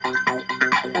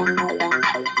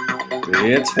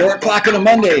It's 4 o'clock on a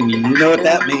Monday, and you know what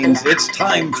that means. It's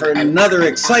time for another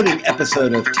exciting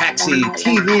episode of Taxi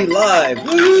TV Live.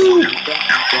 Woo!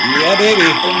 Yeah,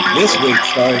 baby. This week,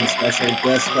 starring special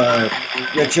guest star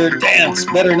Richard Dance,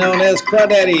 better known as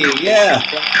Crawdaddy. Yeah.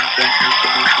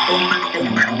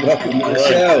 Welcome to All the right.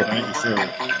 show. Thank you, sir.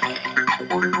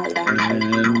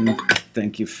 And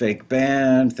thank you, fake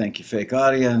band. Thank you, fake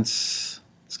audience.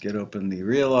 Let's get open the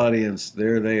real audience.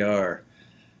 There they are.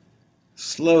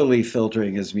 Slowly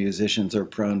filtering as musicians are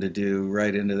prone to do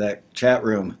right into that chat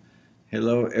room.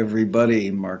 Hello, everybody.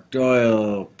 Mark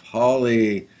Doyle,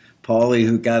 Paulie,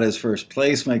 who got his first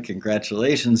placement.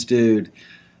 Congratulations, dude.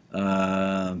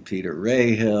 Peter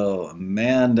Rayhill,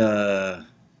 Amanda,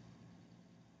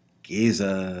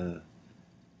 Giza.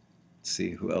 Let's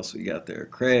see who else we got there.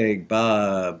 Craig,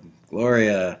 Bob,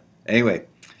 Gloria. Anyway,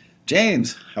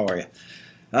 James, how are you?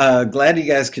 Glad you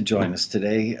guys could join us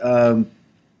today.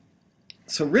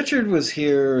 So Richard was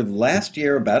here last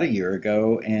year, about a year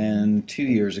ago, and 2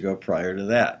 years ago prior to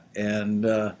that. And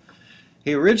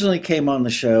he originally came on the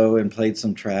show and played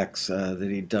some tracks that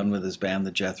he'd done with his band,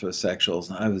 the Jethro Sexuals,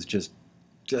 and I was just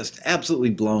absolutely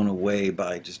blown away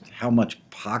by just how much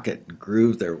pocket and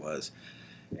groove there was.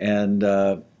 And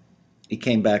he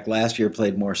came back last year,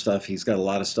 played more stuff. He's got a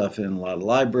lot of stuff in a lot of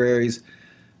libraries,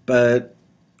 but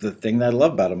the thing that I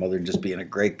love about him, other than just being a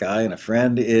great guy and a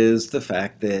friend, is the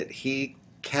fact that he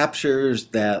captures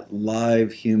that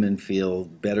live human feel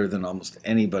better than almost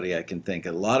anybody I can think.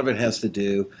 A lot of it has to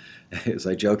do, as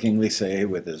I jokingly say,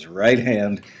 with his right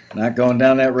hand. Not going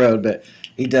down that road, but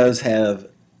he does have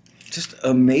just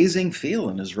amazing feel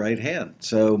in his right hand.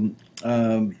 So,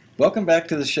 welcome back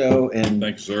to the show. And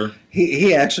Thank you, sir.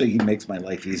 he makes my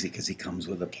life easy because he comes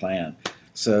with a plan.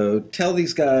 So tell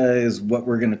these guys what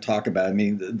we're going to talk about. I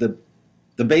mean,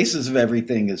 the basis of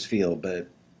everything is feel, but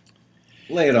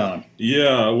lay it on them.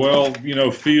 Yeah, well,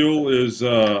 feel is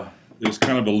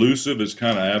kind of elusive. It's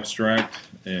kind of abstract,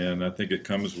 and I think it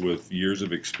comes with years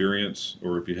of experience,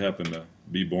 or if you happen to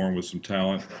be born with some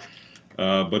talent.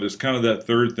 But it's kind of that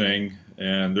third thing,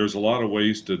 and there's a lot of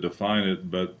ways to define it.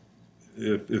 But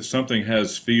if something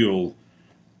has feel,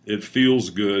 it feels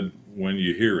good when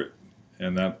you hear it,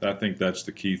 and that I think that's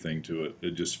the key thing to it.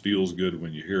 It just feels good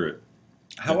when you hear it.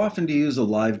 How often do you use a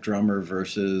live drummer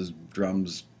versus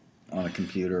drums on a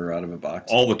computer or out of a box?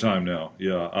 All the time now.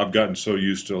 Yeah, I've gotten so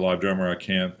used to a live drummer I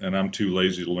can't, and I'm too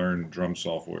lazy to learn drum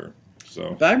software.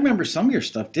 So But I remember some of your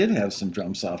stuff did have some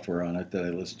drum software on it that I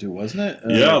listened to, wasn't it?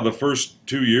 yeah, the first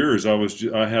 2 years I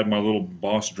had my little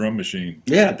Boss drum machine,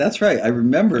 Yeah, that's right. I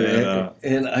remember and it,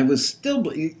 and I was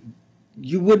still.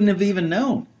 You wouldn't have even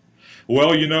known.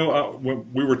 well,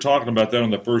 we were talking about that on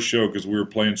the first show because we were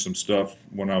playing some stuff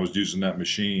when I was using that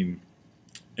machine,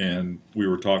 and we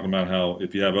were talking about how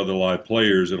if you have other live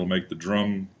players, it'll make the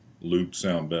drum loop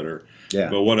sound better. Yeah.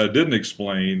 But what I didn't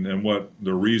explain and what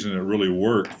the reason it really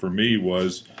worked for me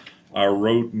was I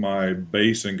wrote my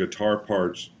bass and guitar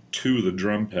parts to the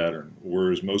drum pattern,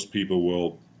 whereas most people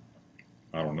will,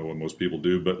 I don't know what most people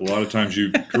do, but a lot of times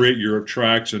you create your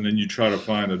tracks and then you try to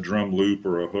find a drum loop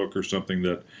or a hook or something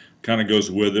that kind of goes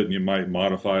with it, and you might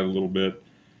modify it a little bit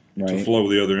to Right. flow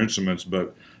with the other instruments.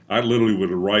 But I literally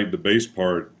would write the bass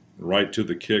part right to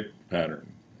the kick pattern,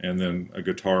 and then a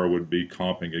guitar would be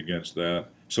comping against that.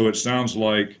 So it sounds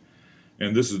like,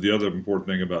 and this is the other important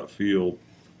thing about feel,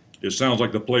 it sounds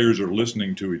like the players are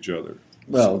listening to each other.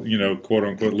 Well, Quote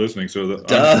unquote listening. So that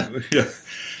duh. yeah.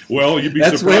 Well, you'd be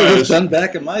That's the way it was surprised. done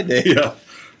back in my day. Yeah,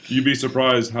 you'd be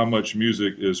surprised how much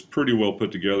music is pretty well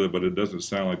put together, but it doesn't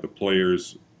sound like the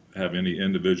players have any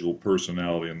individual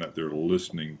personality and that they're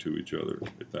listening to each other,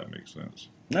 if that makes sense.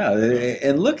 No,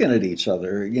 and looking at each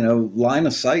other, line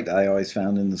of sight I always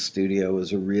found in the studio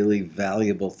was a really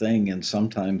valuable thing. And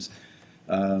sometimes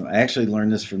I actually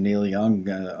learned this from Neil Young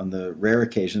on the rare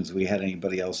occasions we had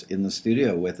anybody else in the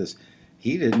studio with us.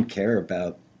 He didn't care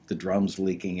about the drums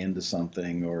leaking into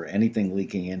something or anything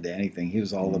leaking into anything. He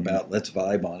was all Hmm. about let's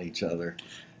vibe on each other.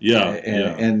 Yeah, And,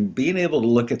 yeah, and being able to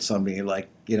look at somebody like,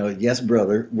 yes,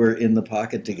 brother, we're in the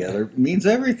pocket together means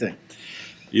everything.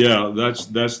 yeah.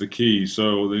 That's the key.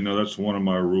 So that's one of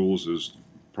my rules. Is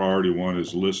priority one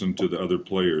is listen to the other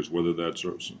players, whether that's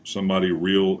somebody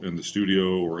real in the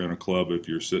studio or in a club if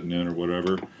you're sitting in or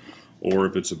whatever, or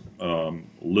if it's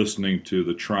listening to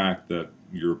the track that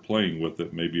you're playing with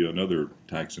that maybe another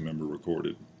taxi member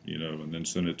recorded, and then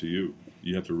send it to you.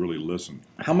 you have to really listen.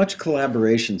 How much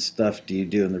collaboration stuff do you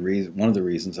do? And one of the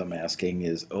reasons I'm asking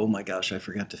is, oh my gosh, I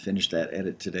forgot to finish that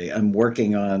edit today. I'm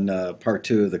working on part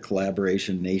two of the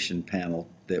Collaboration Nation panel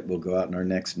that will go out in our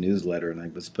next newsletter, and I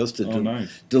was supposed to Oh,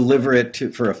 nice. deliver it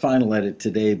for a final edit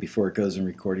today before it goes in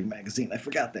Recording Magazine. I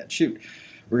forgot that. Shoot,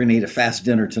 we're gonna eat a fast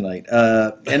dinner tonight.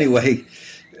 Anyway,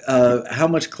 how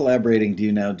much collaborating do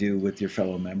you now do with your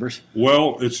fellow members?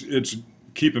 Well, it's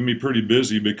keeping me pretty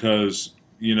busy because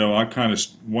I kind of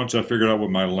once I figured out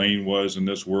what my lane was in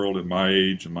this world at my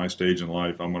age and my stage in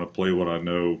life, I'm going to play what I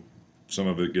know. Some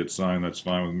of it gets signed, that's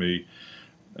fine with me,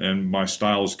 and my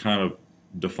style is kind of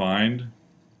defined.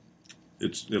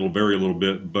 It'll vary a little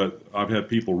bit, but I've had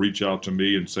people reach out to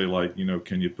me and say like,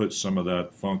 can you put some of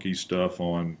that funky stuff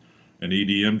on an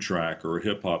EDM track or a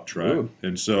hip hop track? Ooh.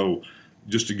 And so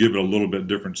just to give it a little bit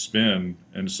different spin,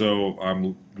 and so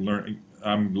I'm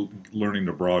learning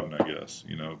to broaden, I guess,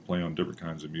 play on different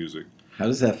kinds of music. How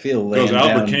does that feel? Because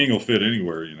Albert down... King will fit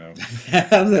anywhere,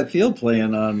 How does that feel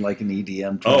playing on like an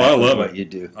EDM track? Oh, I love what it. you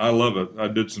do. I love it. I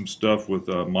did some stuff with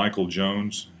Michael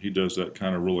Jones. He does that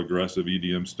kind of real aggressive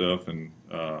EDM stuff, and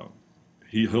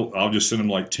I'll just send him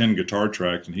like 10 guitar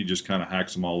tracks, and he just kind of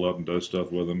hacks them all up and does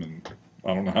stuff with them, and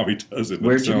I don't know how he does it.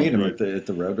 Where'd you meet him? Right. At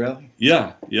the road rally?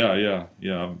 Yeah. I've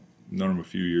known him a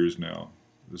few years now.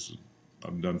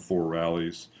 I've done 4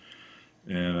 rallies,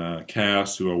 and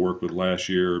Cass, who I worked with last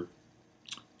year,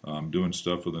 I'm doing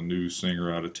stuff with a new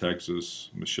singer out of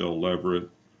Texas, Michelle Leverett.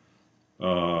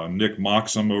 Nick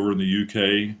Moxham over in the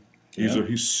UK.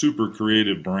 He's super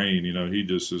creative brain. He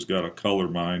just has got a color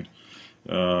mind,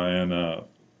 and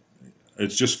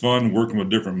it's just fun working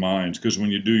with different minds, because when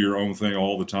you do your own thing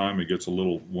all the time, it gets a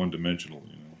little one-dimensional.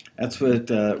 That's what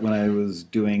when I was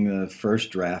doing the first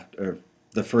draft or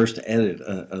the first edit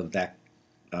of that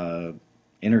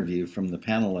interview from the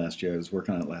panel last year. I was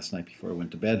working on it last night before I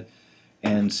went to bed,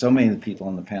 and so many of the people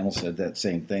on the panel said that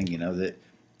same thing. That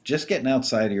just getting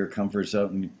outside of your comfort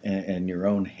zone and your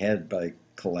own head by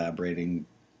collaborating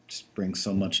just brings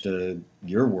so much to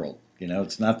your world.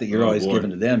 It's not that you're always giving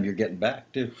to them; you're getting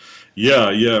back too. Yeah,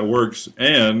 it works,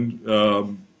 and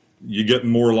you get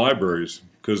more libraries,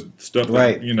 because stuff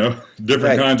Right. that,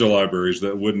 different Right. kinds of libraries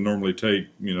that wouldn't normally take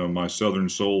my Southern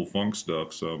soul funk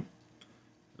stuff. So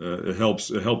it helps.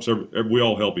 We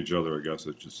all help each other, I guess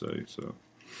I should say.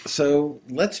 So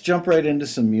let's jump right into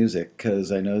some music,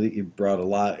 because I know that you brought a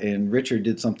lot, and Richard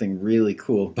did something really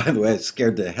cool. By the way, it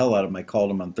scared the hell out of him. I called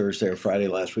him on Thursday or Friday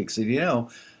last week, said,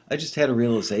 I just had a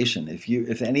realization.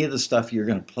 If any of the stuff you're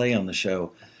going to play on the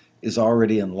show is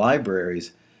already in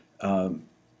libraries,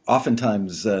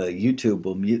 oftentimes YouTube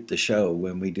will mute the show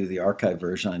when we do the archive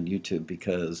version on YouTube,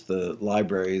 because the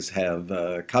libraries have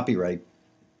copyright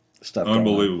stuff going on.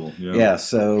 Unbelievable. Yeah,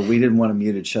 so we didn't want a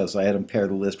muted show, so I had him pare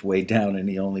the list way down, and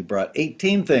he only brought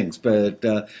 18 things, but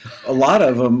a lot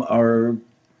of them are,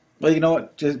 well, you know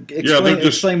what, just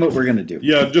explain what we're going to do.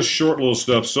 Yeah, just short little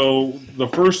stuff. So the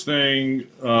first thing,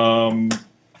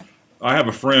 I have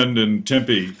a friend in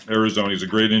Tempe, Arizona. He's a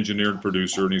great engineer and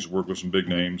producer, and he's worked with some big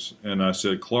names. And I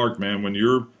said, Clark, man, when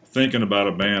you're thinking about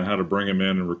a band, how to bring them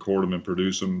in and record them and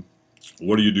produce them,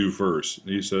 what do you do first? And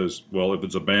he says, well, if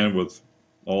it's a band with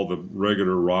all the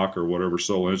regular rock or whatever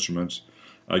solo instruments,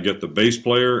 I get the bass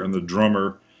player and the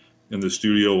drummer in the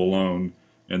studio alone,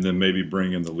 and then maybe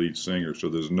bring in the lead singer. So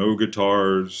there's no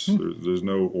guitars, there's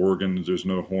no organs, there's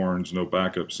no horns, no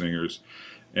backup singers,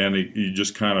 and you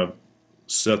just kind of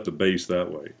set the bass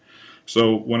that way.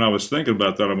 So when I was thinking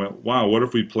about that, I went, wow, what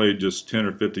if we played just 10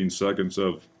 or 15 seconds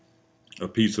of a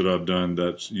piece that I've done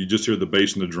that's, you just hear the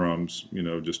bass and the drums,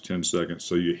 just 10 seconds.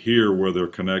 So you hear where they're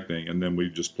connecting, and then we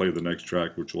just play the next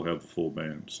track, which will have the full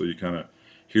band. So you kind of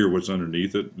hear what's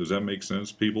underneath it. Does that make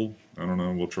sense, people? I don't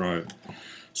know. We'll try it.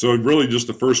 So really just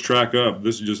the first track up,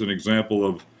 this is just an example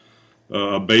of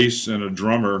a bass and a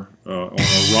drummer on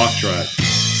a rock track.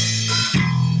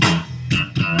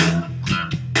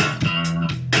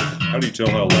 How do you tell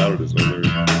how loud it is over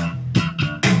there?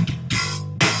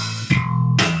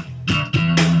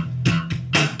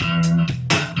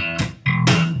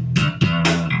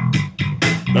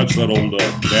 That's that old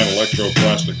Dan Electro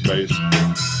plastic bass.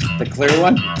 The clear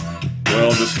one?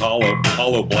 Well, this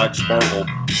hollow black sparkle.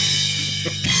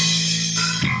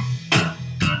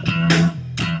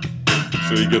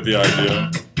 So you get the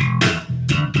idea.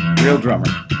 Real drummer.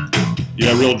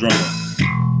 Yeah, real drummer.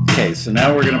 Okay, so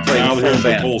now we're going to play Now the here's full the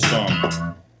band. full song.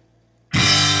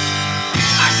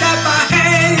 I got my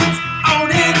hands on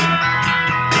it.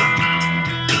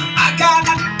 I got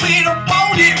a way to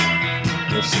want it.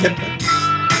 We'll skip it.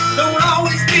 Don't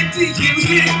always get to use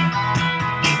it,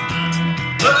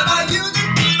 but I use it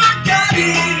when I got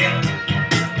it.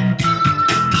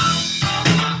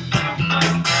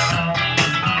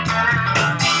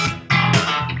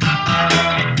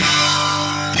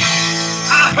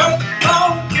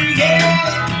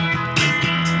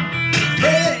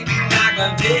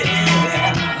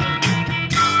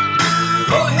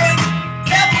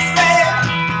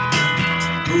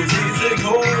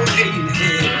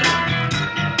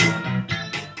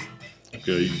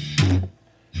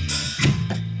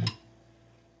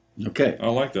 Okay. I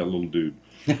like that little dude.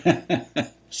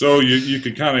 So you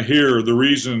could kind of hear the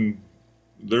reason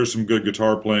there's some good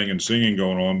guitar playing and singing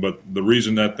going on, but the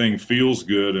reason that thing feels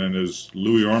good, and as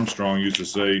Louis Armstrong used to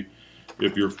say,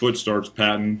 if your foot starts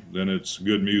patting, then it's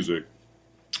good music.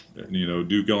 And, you know,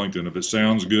 Duke Ellington, if it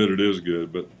sounds good, it is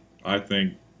good. But I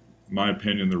think, my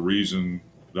opinion, the reason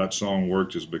that song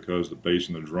works is because the bass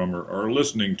and the drummer are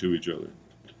listening to each other.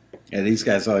 Yeah, these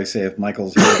guys always say if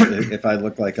I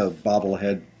look like a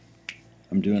bobblehead,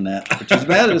 I'm doing that. Which is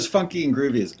about as funky and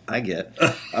groovy as I get.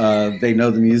 They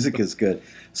know the music is good.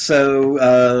 So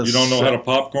You don't know how to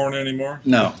popcorn anymore?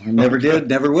 No, never did,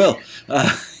 never will.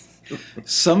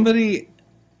 Somebody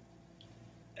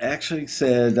actually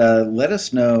said, let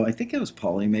us know, I think it was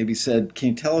Paulie, maybe said, can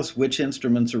you tell us which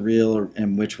instruments are real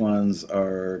and which ones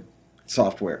are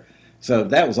software? So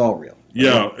that was all real.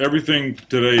 Yeah, everything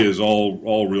today is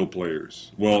all real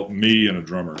players. Well, me and a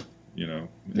drummer, you know.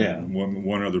 Yeah. And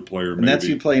one other player, And maybe. that's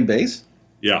you playing bass?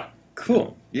 Yeah.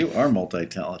 Cool. You are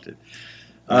multi-talented.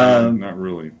 Not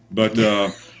really. But,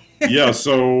 yeah,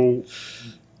 so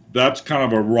that's kind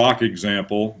of a rock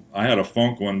example. I had a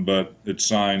funk one, but it's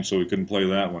signed, so we couldn't play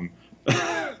that one.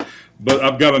 But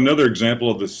I've got another example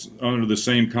of this under the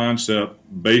same concept,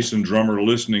 bass and drummer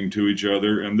listening to each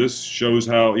other, and this shows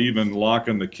how even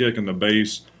locking the kick and the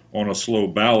bass on a slow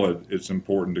ballad, it's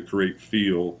important to create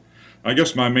feel. I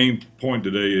guess my main point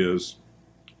today is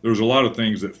there's a lot of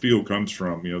things that feel comes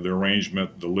from, you know, the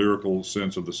arrangement, the lyrical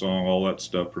sense of the song, all that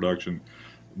stuff, production,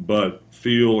 but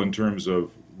feel in terms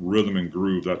of rhythm and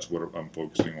groove, that's what I'm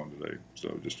focusing on today.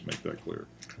 So just to make that clear.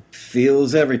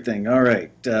 Feels everything. All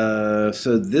right.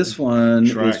 So this one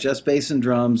Track. is just bass and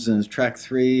drums, and it's track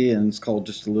 3, and it's called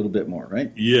Just a Little Bit More,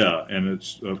 right? Yeah, and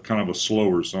it's kind of a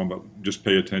slower song, but just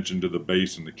pay attention to the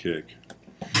bass and the kick.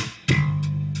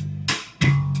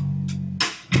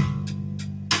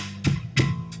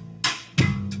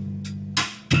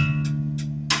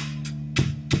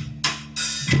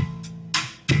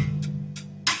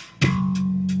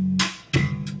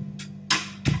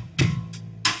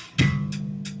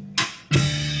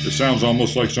 It sounds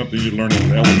almost like something you'd learn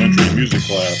in elementary music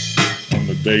class on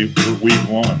the day for week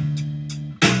 1.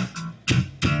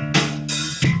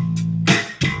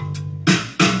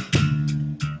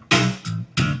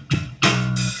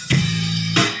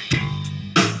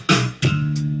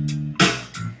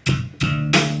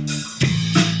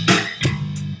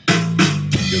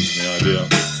 Gives me an idea.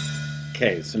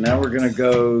 Okay, so now we're going to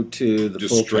go to the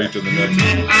Just full straight track. to the next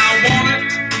one. I want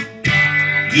it.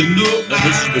 You know And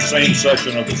this is the same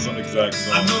section of the exact I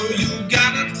song. know you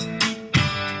got it.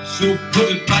 So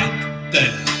put it right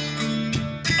there.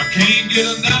 I can't get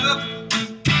enough.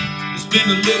 It's been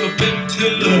a little bit too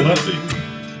Little long. lefty.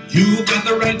 You got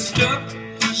the right stuff.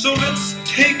 So let's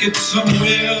take it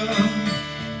somewhere.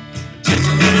 Just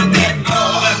a little bit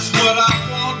more. That's what I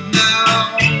want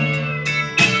now.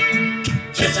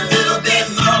 Just a little bit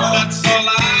more. That's all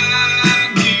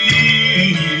I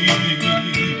need.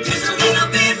 Just a little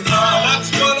bit more.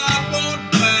 That's what I want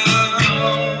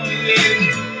now.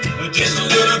 Yeah. Just a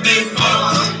little bit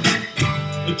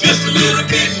more. Just a little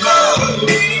bit more.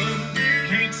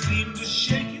 Can't seem to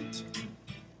shake it.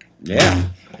 Yeah.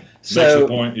 Makes a So,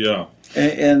 point, yeah.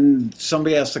 and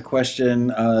somebody asked the question,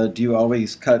 do you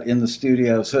always cut in the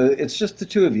studio? So it's just the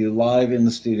two of you live in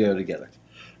the studio together.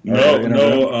 No, in a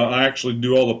no, room? I actually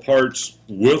do all the parts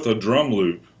with a drum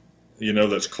loop, you know,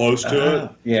 that's close to it.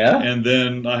 Yeah. And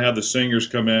then I have the singers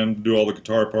come in, do all the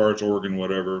guitar parts, organ,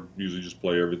 whatever. Usually just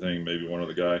play everything, maybe one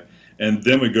other guy. And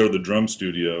then we go to the drum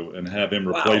studio and have him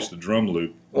replace the drum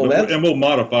loop. Well, But- that's- and we'll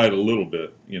modify it a little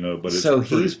bit, you know, but it's So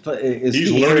pretty- is he's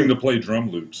he learning here- to play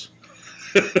drum loops.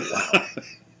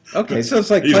 Okay, so it's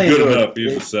like He's playing good to enough.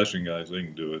 He's a session guy, so he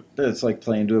can do it. it's like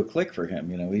playing to a click for him.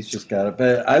 You know, he's just got it.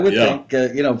 But I would Yeah.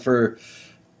 think, you know, for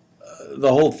the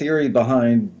whole theory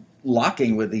behind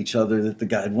locking with each other, that the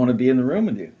guy'd want to be in the room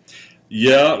with you.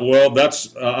 Yeah, well,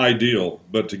 that's ideal.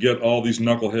 But to get all these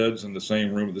knuckleheads in the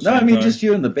same room at the No, same I mean time. just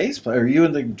you and the bass player, you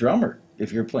and the drummer,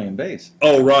 if you're playing bass.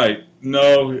 Oh, right.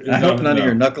 No. I hope none no. of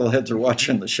your knuckleheads are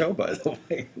watching the show, by the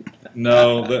way.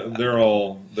 No,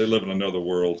 they live in another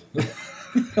world.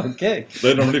 Okay.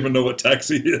 They don't even know what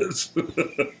taxi is.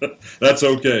 That's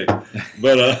okay.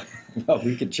 But Well,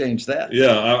 we could change that.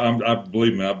 yeah, I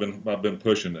believe me, I've been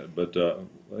pushing it. But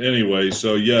anyway,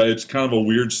 so yeah, it's kind of a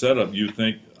weird setup. You'd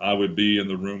think I would be in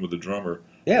the room with the drummer.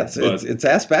 Yeah, But- it's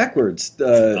ass backwards.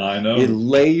 I know. You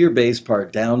lay your bass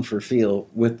part down for feel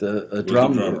with the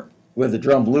drum drummer. with the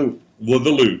drum loop, With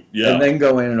the loop, yeah. and then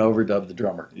go in and overdub the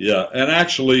drummer. Yeah, and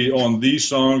actually on these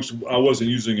songs, I wasn't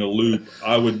using a loop.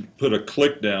 I would put a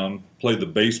click down, play the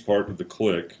bass part with the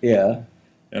click, Yeah.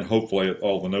 and hopefully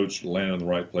all the notes land in the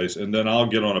right place. And then I'll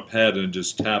get on a pad and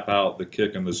just tap out the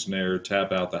kick and the snare,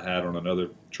 tap out the hat on another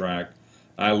track.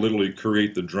 I literally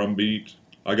create the drum beat.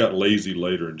 I got lazy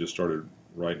later and just started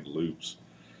writing loops.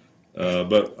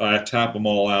 But I tap them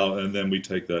all out, and then we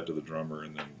take that to the drummer,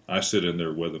 and then I sit in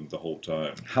there with him the whole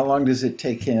time. How long does it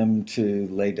take him to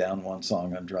lay down one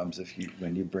song on drums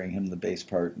when you bring him the bass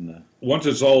part and the? Once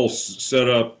it's all set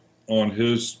up on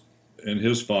in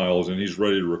his files and he's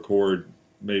ready to record,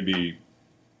 maybe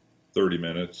 30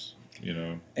 minutes,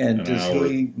 And an does hour,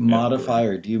 he modify,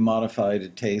 or do you modify to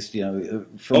taste? Oh,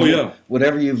 yeah.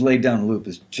 Whatever you've laid down loop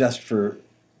is just for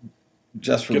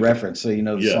reference, so you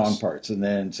know the Yes. song parts, and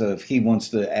then so if he wants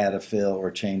to add a fill or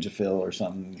change a fill or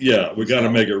something, Yeah, we got to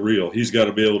make it real. He's got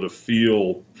to be able to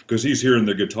feel, because he's hearing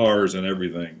the guitars and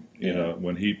everything,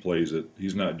 when he plays it.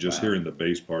 He's not just hearing the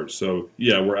bass parts. So,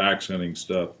 yeah, we're accenting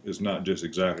stuff. It's not just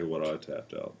exactly what I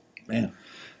tapped out. Man,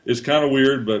 It's kind of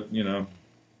weird, but,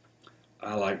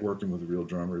 I like working with real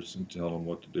drummers and telling them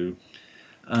what to do.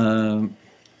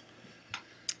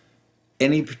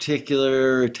 Any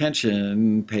particular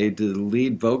attention paid to the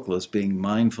lead vocalist being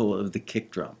mindful of the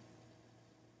kick drum?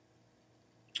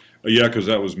 Yeah, because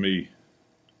that was me.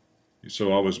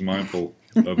 So I was mindful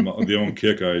of the own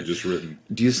kick I had just written.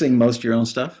 Do you sing most of your own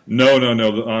stuff? No,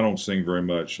 I don't sing very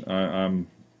much.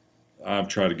 I've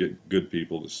tried to get good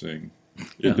people to sing.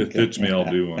 If it fits me, I'll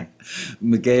do one.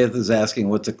 McGaith is asking,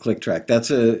 what's a click track?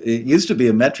 It used to be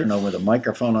a metronome with a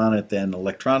microphone on it, then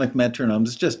electronic metronomes.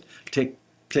 It's just tick,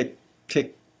 tick,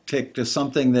 tick, tick, just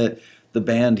something that the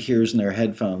band hears in their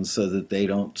headphones so that they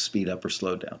don't speed up or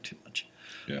slow down too much.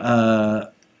 Yeah.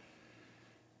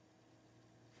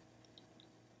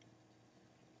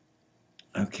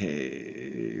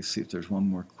 Okay, see if there's one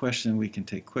more question we can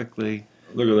take quickly.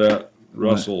 Look at that.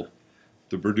 Russell,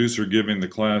 the producer giving the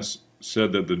class,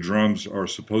 said that the drums are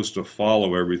supposed to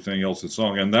follow everything else in the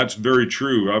song. And that's very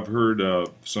true. I've heard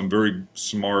some very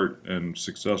smart and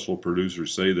successful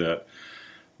producers say that.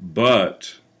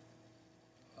 But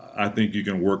I think you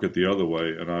can work it the other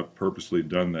way, and I've purposely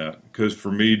done that. Because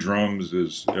for me, drums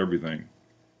is everything.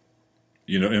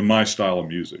 In my style of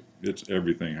music, it's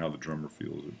everything how the drummer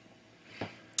feels it.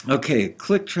 Okay,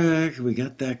 click track, we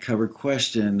got that covered.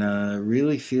 Question,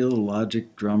 really feel the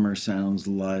Logic drummer sounds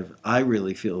live. I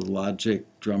really feel the Logic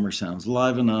drummer sounds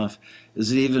live enough.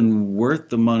 Is it even worth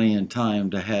the money and time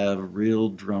to have a real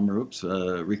drummer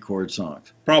record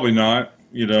songs? Probably not,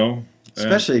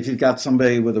 Especially if you've got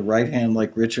somebody with a right hand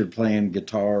like Richard playing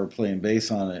guitar or playing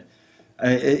bass on it.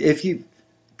 If you've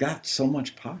got so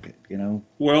much pocket,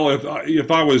 Well, if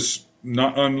I was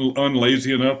not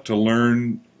unlazy enough to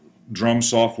learn drum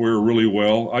software really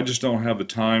well, I just don't have the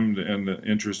time and the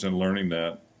interest in learning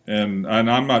that. And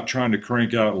I'm not trying to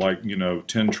crank out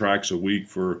 10 tracks a week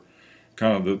for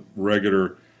kind of the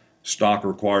regular stock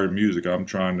required music. I'm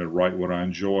trying to write what I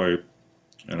enjoy,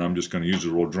 and I'm just going to use a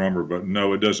real drummer. But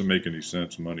no, it doesn't make any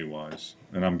sense money-wise,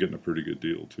 and I'm getting a pretty good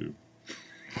deal too.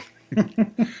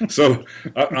 So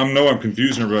I'm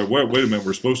confusing everybody. Wait a minute,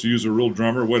 we're supposed to use a real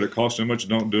drummer? Wait, it costs so much,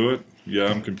 don't do it? Yeah,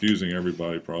 I'm confusing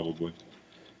everybody probably.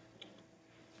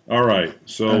 All right,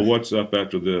 so what's up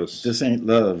after this? This ain't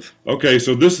love. Okay,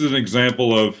 so this is an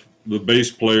example of the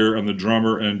bass player and the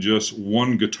drummer and just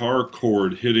one guitar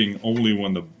chord hitting only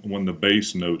when the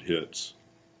bass note hits.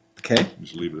 Okay,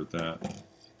 Just leave it at that.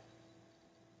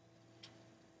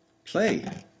 play.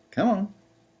 Come on.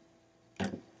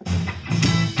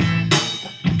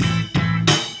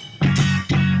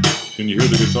 Can you hear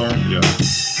the guitar? Yeah.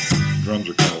 Drums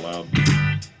are kind of loud.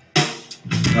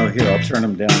 Oh, here, I'll turn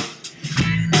them down.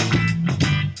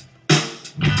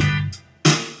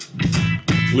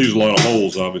 Leaves a lot of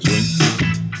holes, obviously.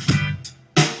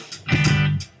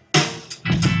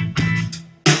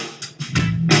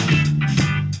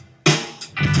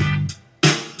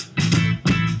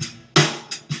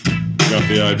 Got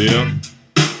the idea?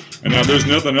 And now there's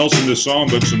nothing else in this song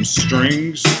but some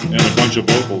strings and a bunch of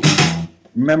vocals.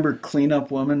 Remember Clean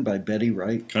Up Woman by Betty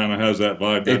Wright? Kind of has that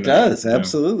vibe, doesn't It does, Yeah.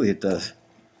 absolutely it does.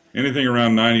 Anything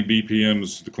around 90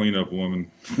 BPMs, the cleanup woman.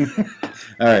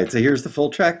 All right, so here's the full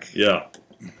track. Yeah.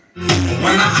 When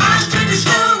our eyes turn to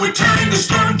stone, we turn the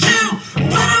storm to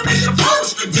what are we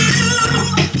supposed to do?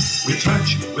 We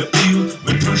touch, we feel,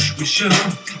 we push, we shove.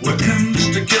 We're in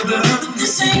this together.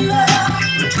 This ain't love.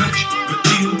 We touch, we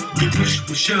feel, we push,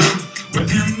 we shove. We're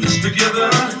in this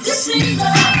together. This ain't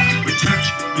love. We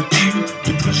touch, we feel,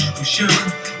 we push, we shove.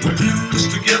 We're in this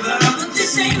together.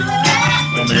 This ain't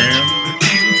love. On the hand. We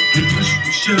feel, we push,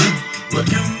 we shove. We're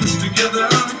in this together.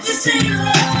 This ain't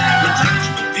love. We touch,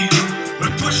 we feel, we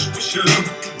push, we shove.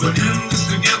 We're in this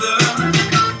together.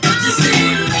 This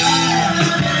ain't love.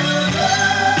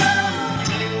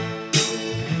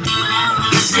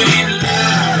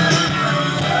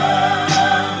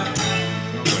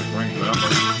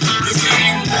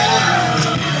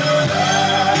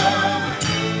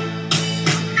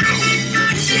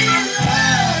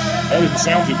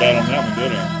 bad on that one,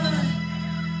 did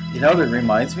I? You know what it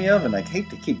reminds me of, and I hate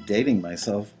to keep dating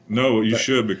myself. No, you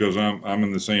should, because I'm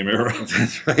in the same era.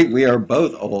 That's right. We are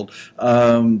both old.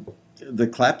 The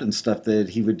Clapton stuff that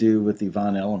he would do with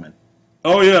Yvonne Elliman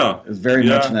Oh yeah, is very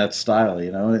much in yeah. that style,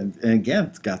 you know. And again,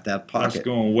 it's got that That's pocket.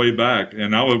 going way back,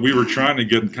 and we were trying to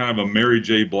get kind of a Mary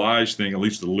J. Blige thing, at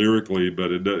least lyrically,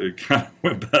 but it kind of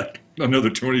went back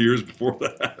another 20 years before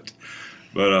that.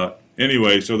 But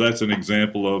anyway, so that's an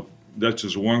example of that's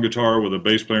just one guitar with a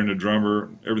bass player and a drummer.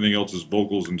 Everything else is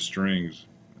vocals and strings,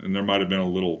 and there might have been a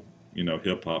little,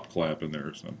 hip hop clap in there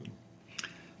or something.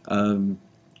 Um,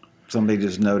 Somebody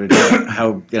just noted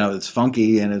how it's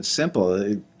funky and it's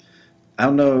simple. I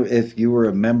don't know if you were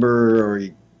a member or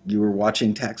you were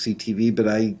watching Taxi TV, but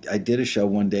I did a show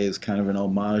one day as kind of an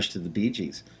homage to the Bee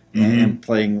Gees and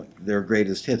playing their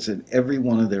greatest hits. And every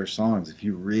one of their songs, if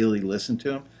you really listen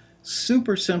to them,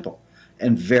 super simple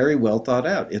and very well thought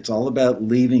out. It's all about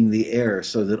leaving the air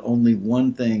so that only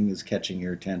one thing is catching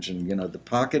your attention. The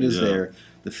pocket is Yeah. there,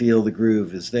 the feel, the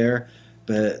groove is there,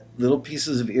 but little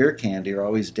pieces of ear candy are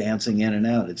always dancing in and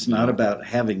out. It's not Yeah. about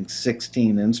having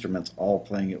 16 instruments all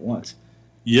playing at once.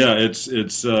 Yeah, it's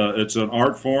an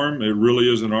art form. It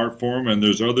really is an art form, and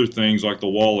there's other things like the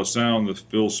Wall of Sound, the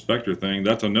Phil Spector thing.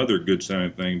 That's another good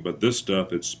sounding thing. But this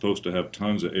stuff, it's supposed to have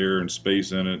tons of air and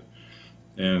space in it,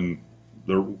 and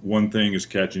the one thing is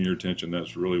catching your attention.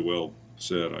 That's really well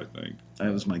said, I think.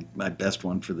 That was my best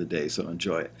one for the day, so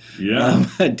enjoy it. Yeah.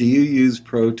 Do you use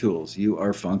Pro Tools? You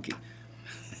are funky.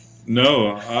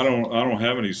 No, I don't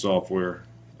have any software.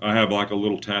 I have like a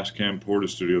little Tascam Porta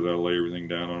Studio that I lay everything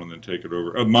down on and then take it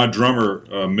over. My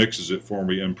drummer mixes it for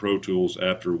me in Pro Tools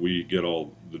after we get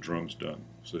all the drums done.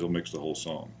 So he'll mix the whole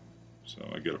song. So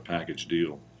I get a package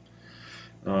deal.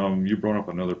 You brought up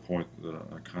another point that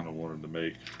I kind of wanted to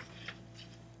make.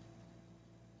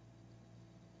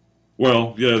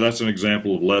 Well, yeah, that's an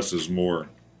example of less is more.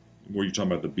 Where you're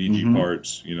talking about the Bee Gee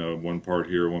parts, one part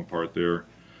here, one part there.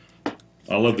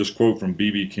 I love this quote from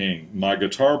B.B. King. My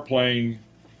guitar playing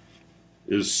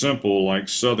is simple like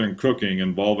Southern cooking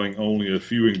involving only a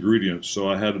few ingredients, so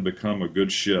I had to become a good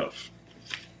chef,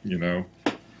 It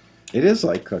is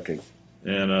like cooking.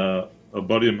 And a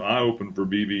buddy of mine, I opened for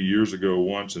BB years ago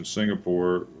once in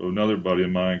Singapore. Another buddy of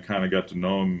mine kind of got to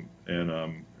know him,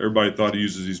 and everybody thought he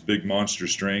uses these big monster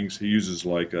strings. He uses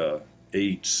like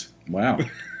eights. Wow.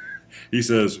 He's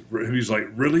like,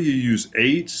 really, you use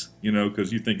eights?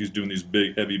 Because you think he's doing these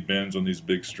big, heavy bends on these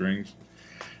big strings.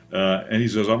 And he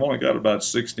says, I've only got about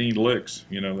 16 licks.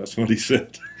 That's what he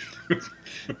said.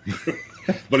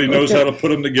 But he knows how to put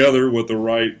them together with the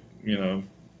right,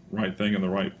 right thing in the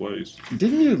right place.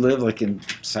 Didn't you live like in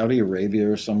Saudi Arabia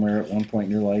or somewhere at one point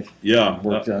in your life? Yeah.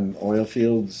 Worked on oil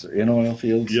fields, or in oil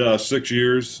fields? Yeah, 6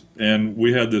 years. And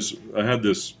I had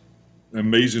this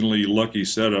amazingly lucky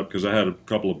setup because I had a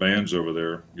couple of bands over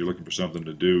there. You're looking for something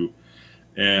to do.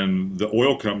 And the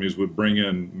oil companies would bring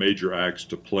in major acts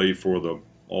to play for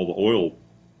all the oil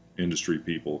industry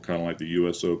people, kind of like the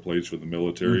USO plays for the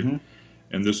military.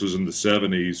 And this was in the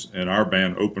 70s, and our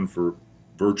band opened for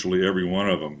virtually every one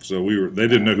of them. So they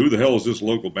didn't know who the hell is this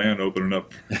local band opening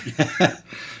up.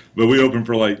 But we opened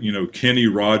for Kenny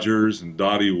Rogers and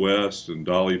Dottie West and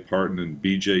Dolly Parton and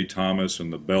B.J. Thomas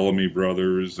and the Bellamy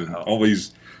Brothers and all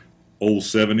these old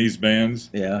 70s bands.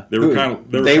 Yeah. They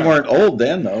weren't old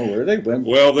then, though, were they?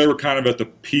 Well, they were kind of at the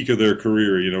peak of their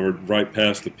career, or right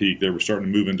past the peak. They were starting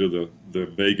to move into the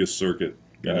Vegas circuit,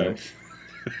 And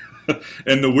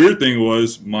the weird thing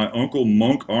was, my uncle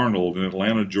Monk Arnold in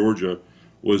Atlanta, Georgia,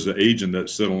 was the agent that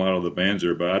sent a lot of the bands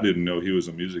there, but I didn't know he was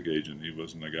a music agent. He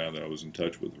wasn't a guy that I was in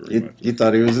touch with very much. You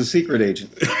thought he was a secret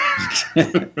agent.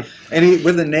 And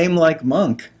with a name like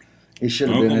Monk, he should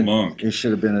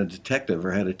have been a detective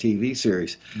or had a TV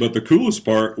series. But the coolest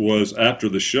part was after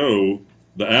the show,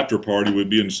 the after party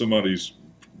would be in somebody's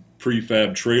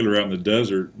prefab trailer out in the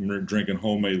desert, drinking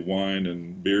homemade wine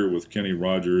and beer with Kenny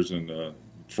Rogers and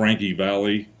Frankie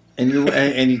Valli.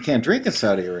 And you can't drink in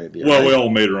Saudi Arabia. Well, right? we all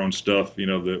made our own stuff. We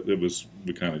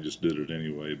kind of just did it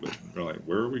anyway. But we're like,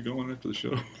 where are we going after the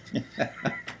show?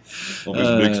 All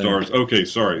these big stars. Okay,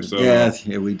 sorry. So yeah,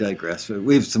 we digress.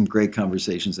 We have some great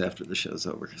conversations after the show's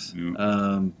over.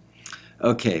 Yeah.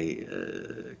 Okay,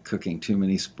 cooking too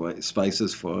many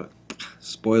spices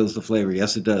spoils the flavor.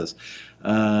 Yes, it does.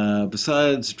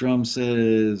 Besides, drum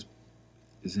says,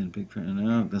 is in a big fan?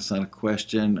 No, that's not a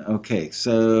question. Okay,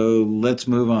 so let's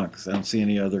move on because I don't see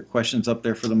any other questions up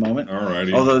there for the moment. All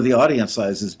righty. Although the audience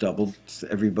size has doubled.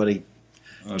 Everybody,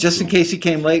 just in case you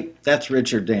came late, that's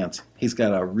Richard Dance. He's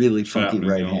got a really funky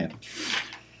right hand.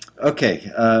 Okay.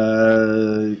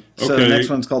 So the Okay. next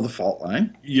one's called the fault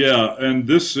line. Yeah, and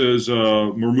this is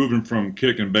we're moving from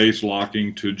kick and bass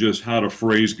locking to just how to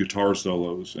phrase guitar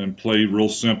solos and play real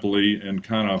simply and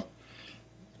kind of.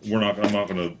 I'm not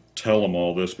going to tell them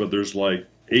all this, but there's like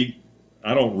 8.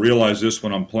 I don't realize this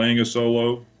when I'm playing a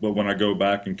solo, but when I go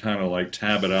back and kind of like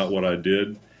tab it out what I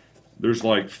did, there's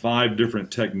like 5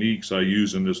 different techniques I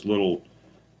use in this little,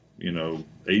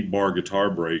 8-bar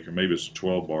guitar break, or maybe it's a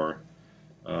 12-bar.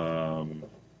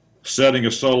 Setting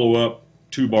a solo up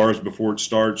 2 bars before it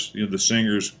starts, the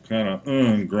singer's kind of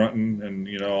grunting, and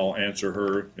I'll answer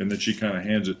her, and then she kind of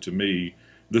hands it to me.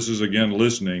 This is again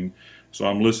listening, so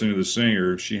I'm listening to the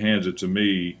singer. She hands it to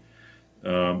me,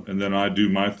 and then I do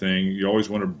my thing. You always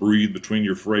want to breathe between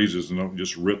your phrases and don't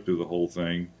just rip through the whole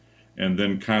thing, and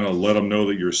then kind of let them know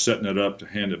that you're setting it up to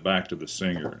hand it back to the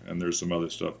singer. And there's some other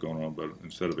stuff going on, but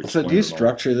instead of So explaining do you it all.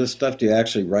 structure this stuff? Do you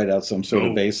actually write out some sort No.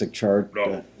 of basic chart?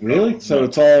 No. Really? No. So No.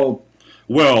 it's all.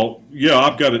 Well, yeah,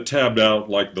 I've got it tabbed out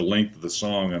like the length of the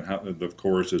song and how the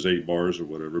chorus is 8 bars or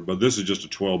whatever. But this is just a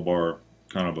 12-bar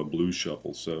kind of a blues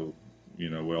shuffle, so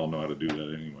we all know how to do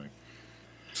that anyway.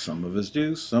 Some of us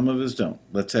do, some of us don't.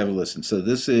 Let's have a listen. So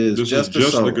this is This just is a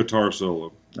just solo. the guitar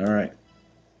solo. All right.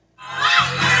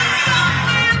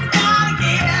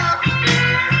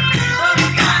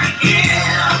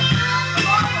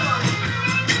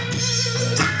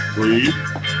 Breathe.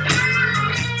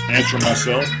 Answer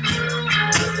myself.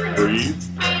 Breathe.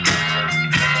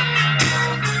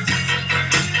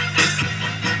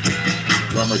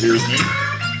 Drummer hears me.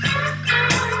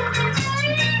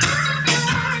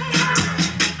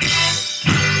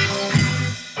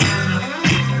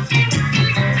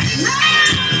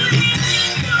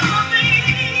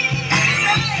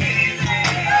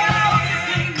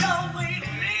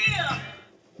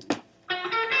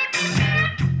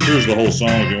 Here's the whole song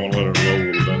if you want to let it roll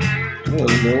a little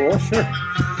bit. Well, sure.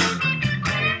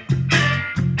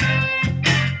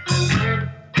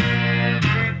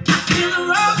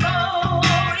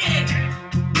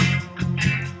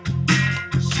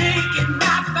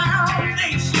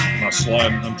 My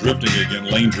slide, I'm drifting again,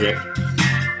 lane drift.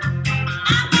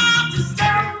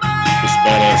 This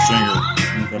badass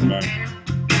singer. Never mind.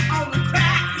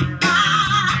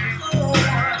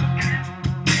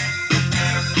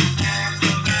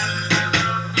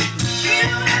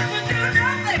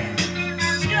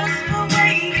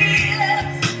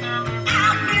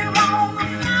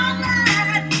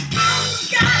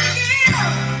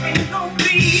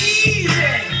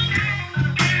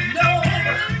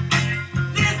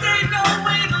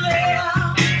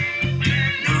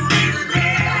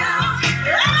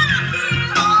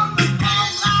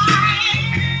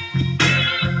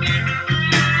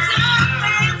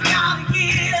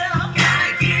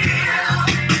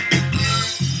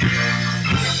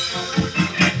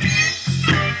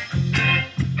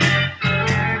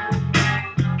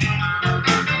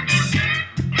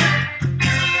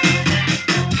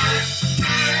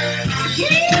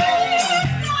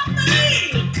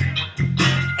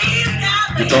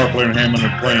 Guitar player and Hammond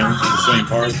are playing the same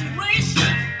part.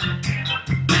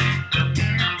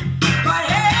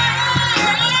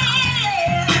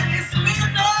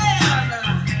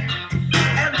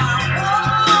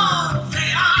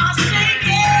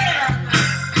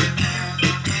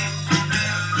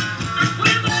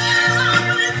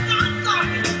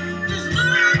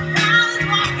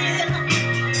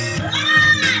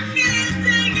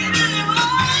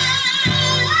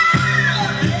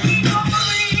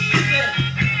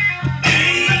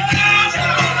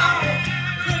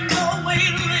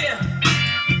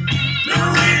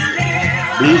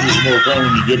 Blues is more fun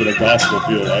when you give it a gospel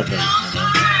feel, I think.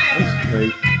 That's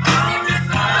great.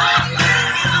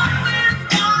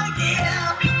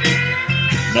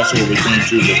 That's what we came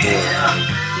to before.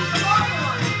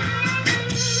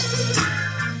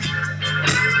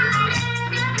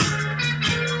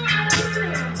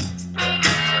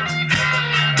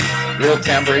 Real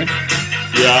tambourine.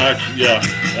 Yeah,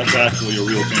 that's actually a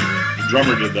real thing. The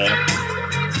drummer did that.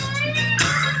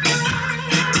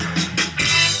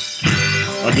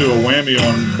 I do a whammy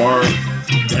on bar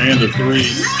and a 3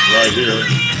 right here.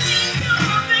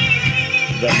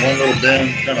 That one little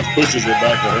bend kind of pushes it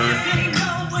back to her.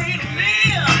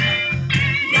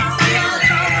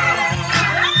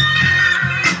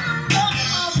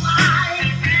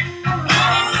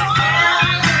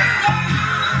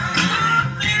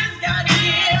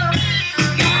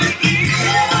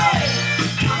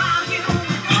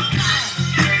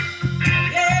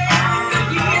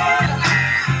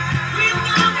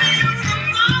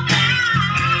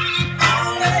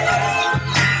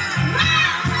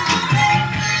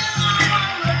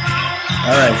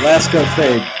 All right, Lasco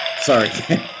Fade. Sorry.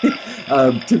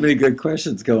 Too many good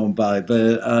questions going by,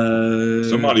 but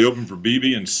Somebody opened for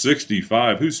BB in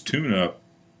 '65. Who's Tune Up?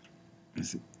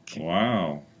 is it-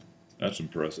 Wow, that's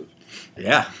impressive.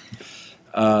 yeah.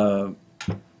 Uh,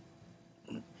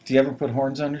 do you ever put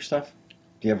horns on your stuff?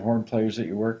 Do you have horn players that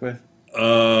you work with?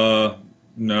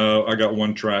 No, I got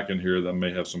one track in here that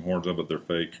may have some horns on, but they're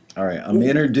fake. All right, I'm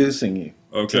introducing you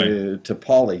Okay. to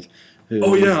Paulie. Who,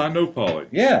 Oh yeah, I know Polly.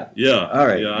 yeah. Yeah. All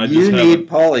right, Yeah, I you just need haven't.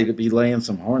 Paulie to be laying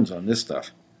some horns on this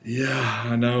stuff. Yeah,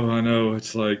 I know. I know.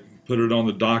 It's like put it on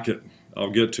the docket.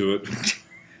 I'll get to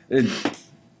it.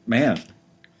 Man,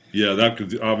 Yeah, that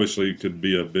could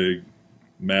be a big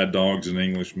Mad Dogs and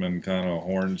Englishmen kind of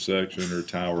horn section or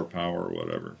Tower Power or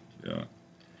whatever. Yeah.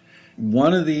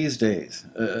 one of these days,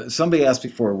 somebody asked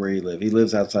before where you live. He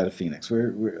lives outside of Phoenix. Where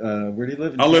do you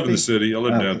live? I live in Tempe? the city. I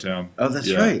live Oh, downtown. Oh, that's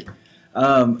Yeah. right.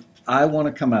 I want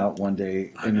to come out one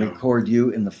day I and know. record you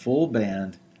in the full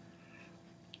band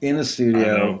in a I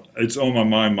studio know. It's on my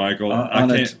mind, Michael. I on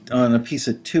can't. on a piece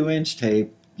of 2-inch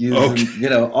tape using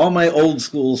Okay. all my old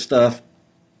school stuff.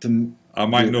 To I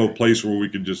might do know a that. place where we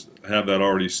could just have that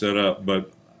already set up,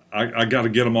 but I got to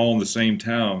get them all in the same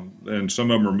town, and some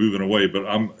of them are moving away. But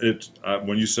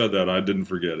when you said that, I didn't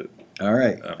forget it. All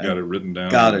right, I've got it written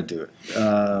down. Gotta do it.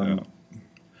 Yeah.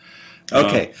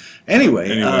 Okay. Anyway,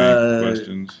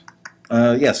 Questions?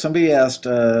 yeah. Somebody asked,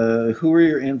 who were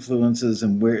your influences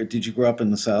and where did you grow up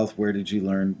in the South? Where did you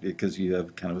learn? Because you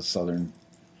have kind of a Southern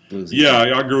bluesy.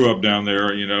 Yeah, I grew up down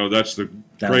there. You know, that's the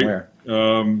Down great where?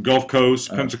 Gulf Coast,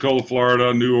 Oh. Pensacola,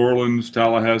 Florida, New Orleans,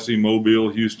 Tallahassee, Mobile,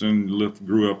 Houston.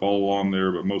 Grew up all along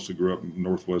there, but mostly grew up in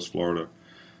Northwest Florida.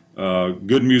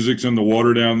 Good music's in the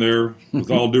water down there.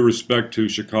 With all due respect to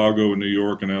Chicago and New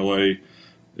York and L.A.,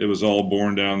 it was all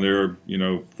born down there,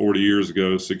 40 years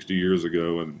ago, 60 years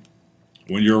ago. And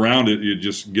when you're around it, it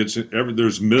just gets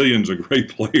there's millions of great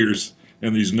players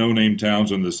in these no-name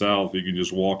towns in the South. You can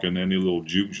just walk in any little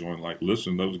juke joint, like,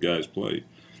 listen, those guys play.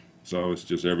 So it's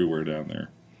just everywhere down there.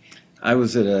 I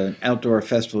was at an outdoor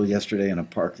festival yesterday in a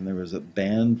park, and there was a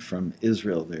band from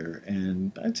Israel there,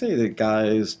 and I'd say the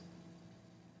guys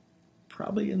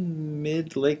probably in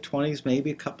mid to late 20s, maybe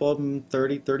a couple of them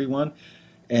 30, 31.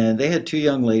 And they had two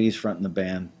young ladies fronting the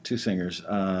band, two singers,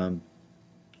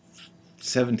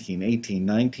 17, 18,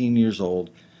 19 years old.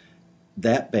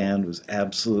 That band was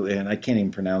absolutely, and I can't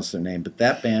even pronounce their name, but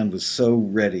that band was so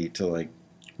ready to like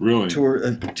Really? tour,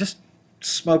 just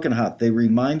smoking hot. They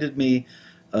reminded me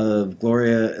of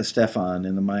Gloria Estefan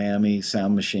in the Miami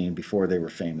Sound Machine before they were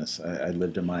famous. I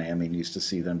lived in Miami and used to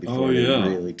see them before Oh, they yeah.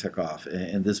 really took off.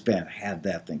 And this band had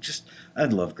that thing. I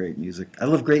love great music. I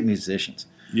love great musicians.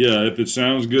 Yeah, if it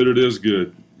sounds good, it is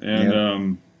good.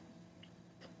 And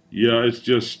Yeah. yeah, it's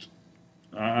just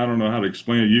I don't know how to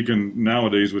explain it. You can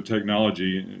nowadays with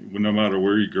technology, no matter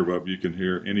where you grew up, you can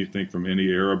hear anything from any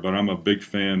era. But I'm a big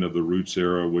fan of the Roots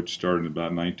era, which started in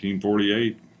about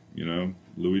 1948.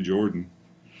 Louis Jordan.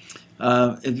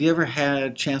 Have you ever had a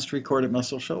chance to record at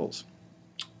Muscle Shoals?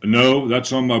 No,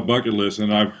 that's on my bucket list,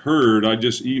 and I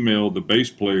just emailed the bass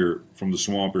player from the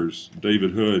Swampers,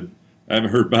 David Hood. I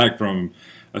haven't heard back from him.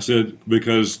 I said,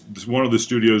 because one of the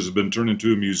studios has been turned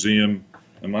into a museum.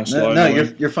 Am I No, sliding no,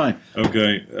 away? you're fine.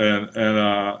 Okay, and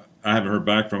I haven't heard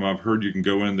back from him. I've heard you can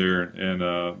go in there,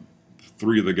 and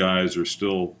three of the guys are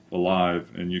still alive,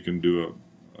 and you can do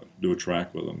a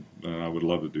track with them, and I would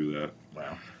love to do that.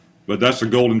 Wow. But that's the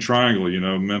Golden Triangle,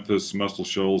 Memphis, Muscle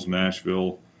Shoals,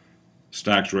 Nashville.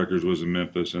 Stax Records was in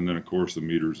Memphis, and then of course the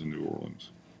Meters in New Orleans.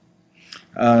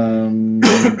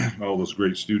 All those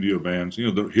great studio bands.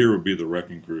 Here would be the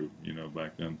Wrecking Crew.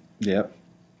 Back then. Yep.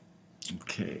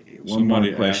 Okay, one Somebody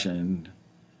more question.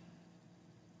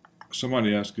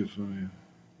 Somebody asked if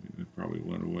it probably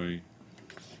went away.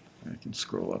 I can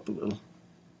scroll up a little.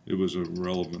 It was a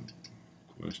relevant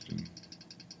question.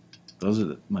 Those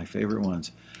are my favorite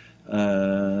ones.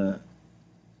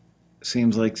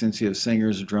 Seems like since you have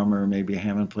singers, a drummer, maybe a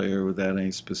Hammond player without any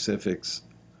specifics,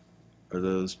 are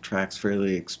those tracks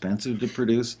fairly expensive to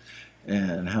produce?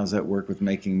 And how's that work with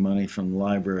making money from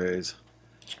libraries?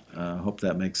 Hope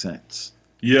that makes sense.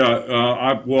 Yeah,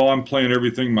 I'm playing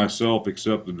everything myself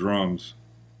except the drums,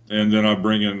 and then I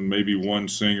bring in maybe one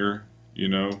singer.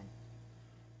 So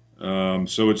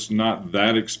it's not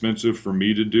that expensive for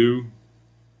me to do.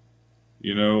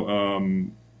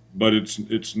 But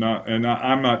it's not, and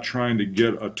I'm not trying to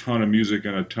get a ton of music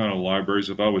and a ton of libraries.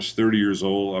 If I was 30 years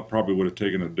old, I probably would have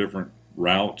taken a different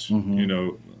route.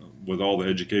 Mhm. With all the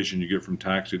education you get from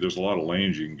Taxi, there's a lot of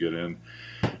lanes you can get in,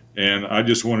 and I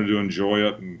just wanted to enjoy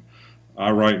it. And I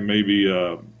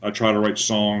I try to write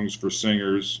songs for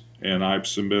singers, and I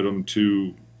submit them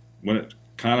to when it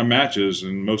kind of matches,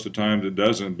 and most of the times it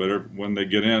doesn't. But when they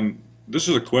get in, this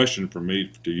is a question for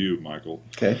me to you, Michael.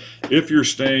 Okay. If you're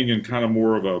staying in kind of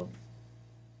more of a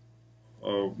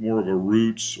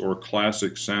roots or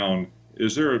classic sound,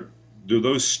 do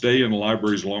those stay in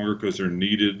libraries longer because they're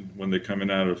needed when they come in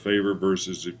out of favor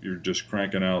versus if you're just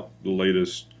cranking out the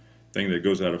latest thing that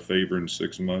goes out of favor in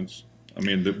 6 months? I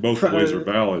mean, both ways are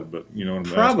valid, but you know what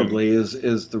I'm Probably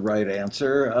is the right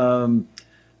answer.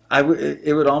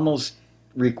 It would almost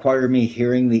require me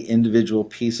hearing the individual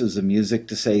pieces of music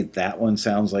to say that one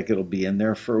sounds like it'll be in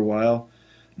there for a while.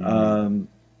 asking.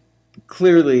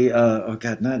 Clearly, oh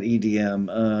God, not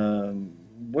EDM.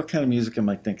 What kind of music am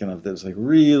I thinking of that was like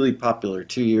really popular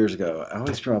 2 years ago? I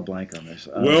always draw a blank on this.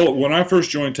 Well, when I first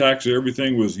joined Taxi,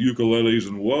 everything was ukuleles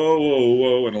and whoa, whoa,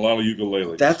 whoa, and a lot of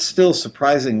ukuleles. That still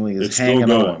surprisingly is It's still hanging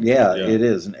going. on. Yeah, Yeah. it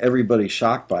is, and everybody's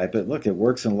shocked by it. But look, it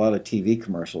works in a lot of TV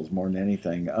commercials more than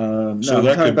anything. No, So I'm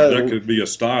that talking could about be a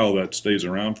style that stays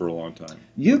around for a long time.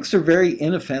 ukes are very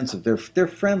inoffensive. They're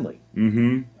friendly.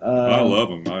 Mm-hmm. I Um, love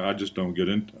them. I just don't get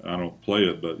into. I don't play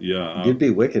it, but yeah. You'd be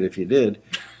wicked if you did.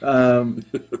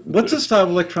 What's a style of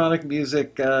electronic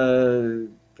music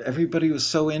everybody was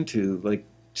so into like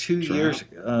 2 years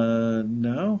Trap? ago?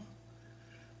 No?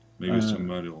 Maybe uh,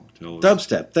 somebody will tell us.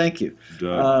 Dubstep, thank you.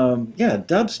 Dub. Yeah,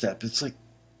 dubstep. It's like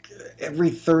every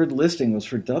third listing was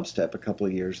for dubstep a couple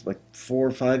of years, like 4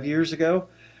 or 5 years ago.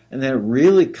 And then it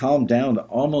really calmed down to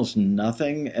almost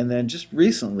nothing. And then just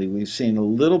recently we've seen a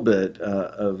little bit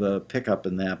of a pickup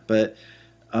in that. But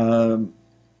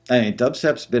I mean,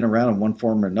 dubstep's been around in one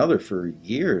form or another for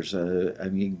years. I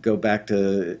mean, go back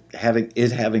to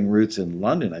having roots in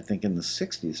London, I think in the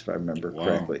 60s, if I remember Wow.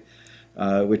 correctly,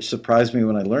 which surprised me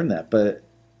when I learned that. But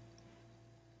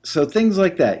so things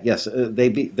like that, yes,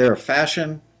 they're a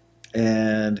fashion,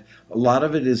 and a lot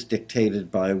of it is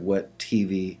dictated by what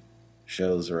TV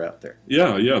shows are out there.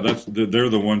 Yeah, yeah. They're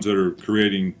the ones that are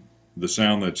creating the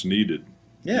sound that's needed.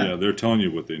 Yeah. They're telling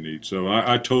you what they need. So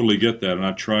I totally get that, and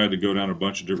I tried to go down a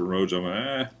bunch of different roads.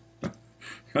 I'm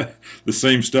the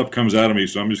same stuff comes out of me,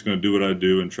 so I'm just going to do what I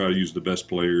do and try to use the best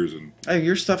players. And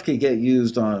Your stuff could get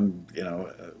used on,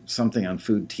 something on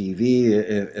food TV,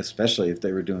 especially if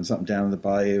they were doing something down in the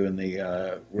bayou and they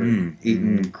were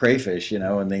eating crayfish,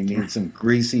 and they need some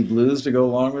greasy blues to go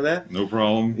along with that. no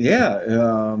problem. Yeah.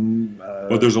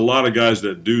 But there's a lot of guys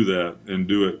that do that and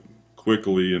do it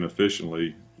quickly and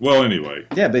efficiently. Well, anyway,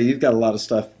 Yeah, but you've got a lot of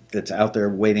stuff that's out there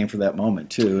waiting for that moment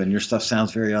too, and your stuff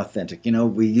sounds very authentic.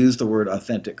 We use the word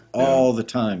authentic all the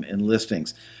time in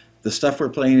listings. The stuff we're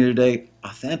playing here today,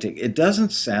 authentic. It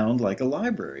doesn't sound like a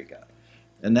library guy,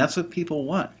 and that's what people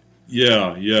want.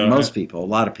 yeah. Most people, a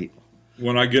lot of people.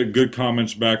 When I get good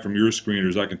comments back from your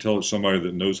screeners, I can tell it's somebody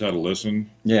that knows how to listen.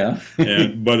 Yeah.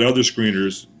 But other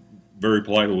screeners very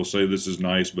politely will say this is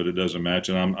nice, but it doesn't match,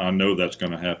 and I know that's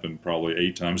going to happen probably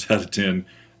 8 times out of 10.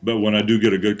 But when I do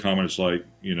get a good comment, it's like,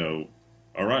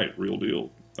 all right, real deal.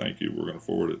 Thank you. We're going to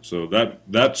forward it. So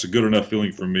that's a good enough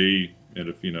feeling for me. And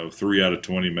if 3 out of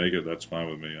 20 make it, that's fine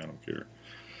with me. I don't care.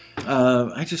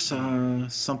 I just saw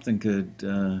something good.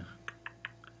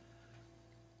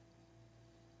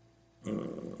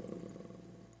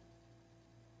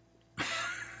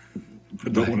 I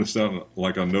don't want to sound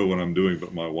like I know what I'm doing,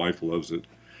 but my wife loves it.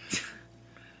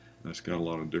 That's got a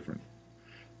lot of different.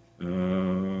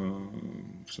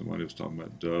 Somebody was talking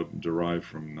about dub derived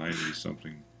from 90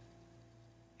 something.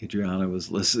 Adriana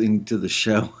was listening to the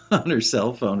show on her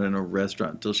cell phone in a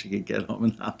restaurant until she could get home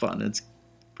and hop on. It's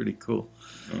pretty cool.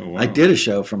 Oh, wow. I did a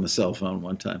show from a cell phone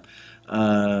one time.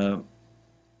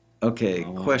 Okay,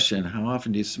 Oh, wow. question. How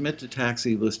often do you submit to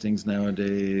taxi listings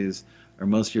nowadays? Are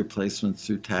most of your placements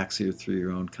through taxi or through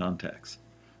your own contacts?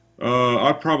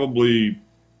 I probably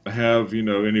have,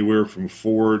 anywhere from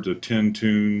 4 to 10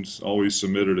 tunes always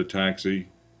submitted a taxi,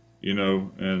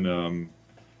 and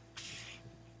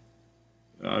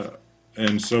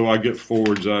so I get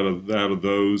forwards out of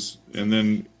those, and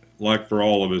then like for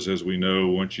all of us, as we know,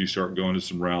 once you start going to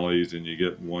some rallies and you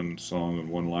get one song and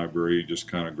one library, it just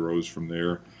kind of grows from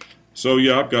there. So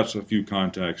yeah, I've got a few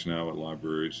contacts now at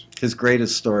libraries. His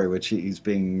greatest story, which he's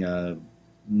being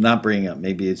not bringing up,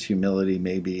 maybe it's humility,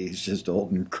 maybe he's just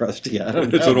old and crusty. I don't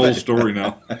know. It's an old but- story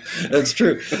now. That's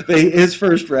true. But his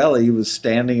first rally, he was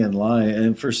standing in line,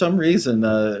 and for some reason,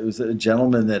 it was a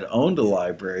gentleman that owned a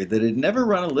library that had never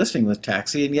run a listing with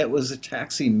taxi, and yet was a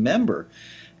taxi member.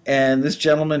 And this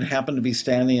gentleman happened to be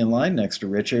standing in line next to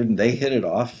Richard, and they hit it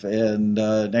off. And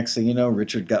next thing you know,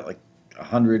 Richard got like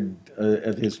 100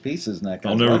 of his pieces, and that kind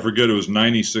I'll of never stuff. forget, it was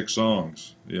 96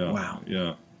 songs. Yeah. Wow.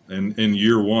 Yeah. in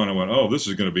year one, I went, oh, this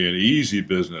is going to be an easy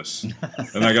business.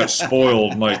 And I got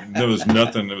spoiled. Like, there was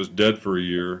nothing. It was dead for a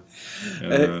year.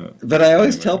 But I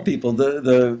always anyway. tell people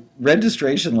the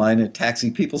registration line at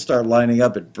taxi, people start lining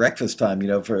up at breakfast time,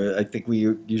 for, I think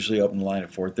we usually open the line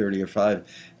at 4:30 or 5.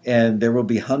 And there will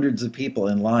be hundreds of people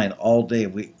in line all day.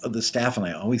 The staff and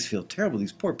I always feel terrible.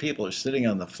 These poor people are sitting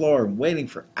on the floor and waiting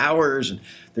for hours, and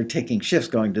they're taking shifts,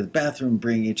 going to the bathroom,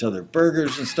 bringing each other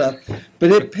burgers and stuff.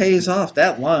 But it pays off.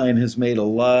 That line has made a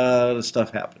lot of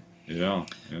stuff happen. Yeah.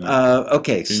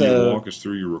 Okay, Can so you walk us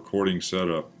through your recording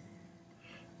setup?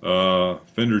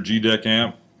 Fender G-Deck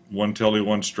amp, one Tele,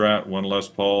 one Strat, one Les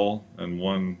Paul, and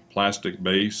one plastic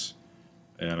bass,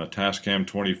 and a Tascam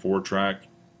 24 track.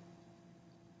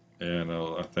 And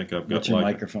I think I've got what's your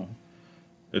microphone?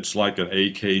 It's like an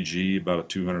AKG, about a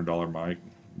 $200 mic,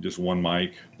 just one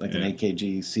mic. Like an And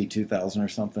AKG C2000 or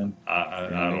something? I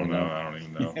don't know. I don't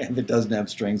even know. If it doesn't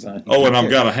have strings on it. Oh, and I've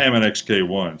got a Hammond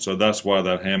XK1, so that's why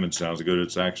that Hammond sounds good.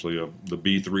 It's actually the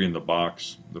B3 in the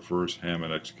box, the first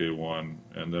Hammond XK1,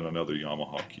 and then another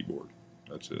Yamaha keyboard.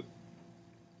 That's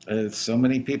it. So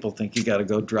many people think you got to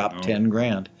go drop No. 10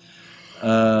 grand.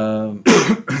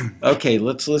 Okay,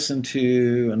 let's listen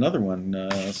to another one.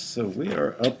 So we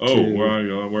are up Oh, to...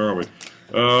 well, where are we?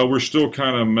 We're still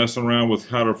kind of messing around with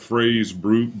how to phrase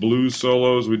blues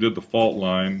solos. We did the Fault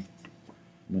Line.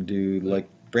 We'll do like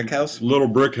Brick House? Little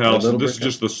Brick House. Little This Brick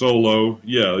is just the solo.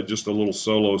 Yeah, just a little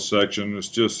solo section. It's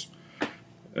just,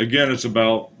 again, it's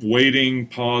about waiting,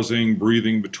 pausing,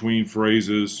 breathing between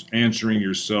phrases, answering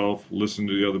yourself, listening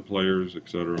to the other players,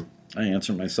 etc. I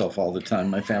answer myself all the time.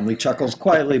 My family chuckles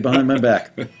quietly behind my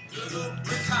back. Little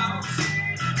brick house,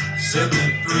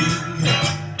 73.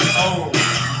 Oh, Lord.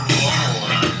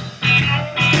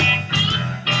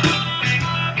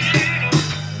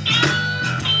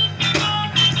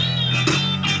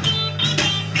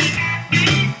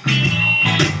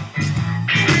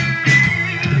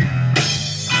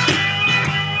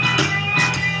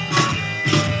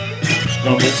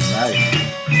 Stumble. Nice.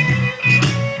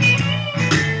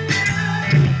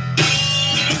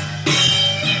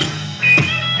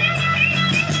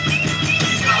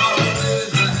 He's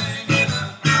always hanging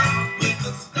out with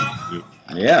the stars.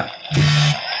 Yeah.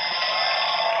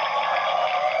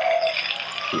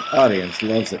 The audience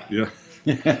loves it. Yeah.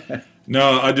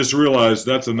 No, I just realized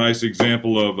that's a nice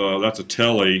example of that's a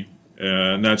Tele,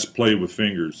 and that's played with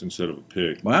fingers instead of a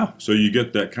pick. Wow. So you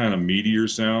get that kind of meteor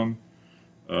sound.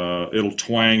 It'll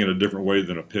twang in a different way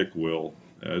than a pick will.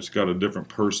 It's got a different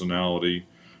personality.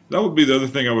 That would be the other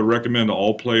thing I would recommend to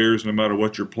all players, no matter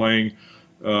what you're playing.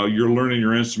 You're learning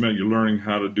your instrument. You're learning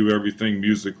how to do everything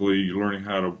musically. You're learning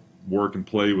how to work and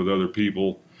play with other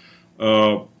people.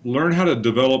 Learn how to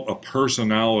develop a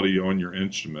personality on your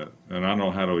instrument. And I don't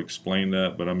know how to explain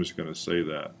that, but I'm just going to say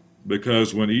that.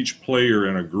 Because when each player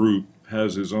in a group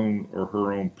has his own or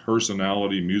her own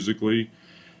personality musically,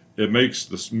 it makes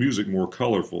the music more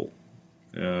colorful.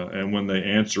 And when they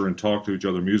answer and talk to each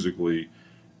other musically,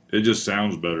 it just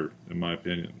sounds better, in my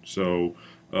opinion. So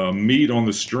meat on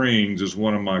the strings is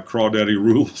one of my crawdaddy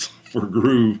rules for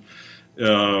groove.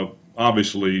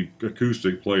 Obviously,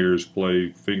 acoustic players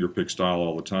play finger pick style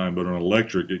all the time, but on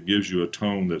electric, it gives you a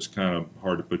tone that's kind of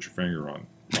hard to put your finger on.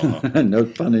 No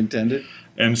pun intended.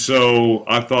 And so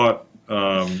I thought,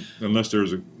 unless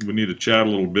we need to chat a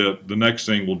little bit, the next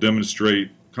thing will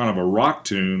demonstrate kind of a rock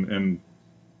tune, and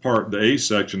the A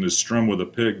section is strum with a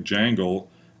pick, jangle,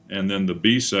 and then the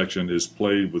B section is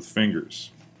played with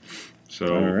fingers.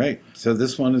 So All right. So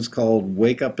this one is called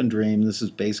Wake Up and Dream. This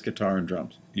is bass, guitar, and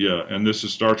drums. yeah, and this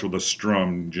starts with a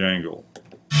strum jangle.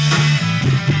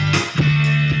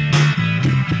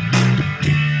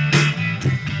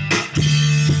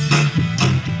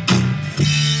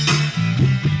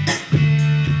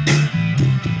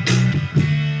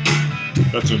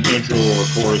 That's an intro or a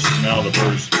chorus. Now the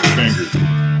verse, fingers.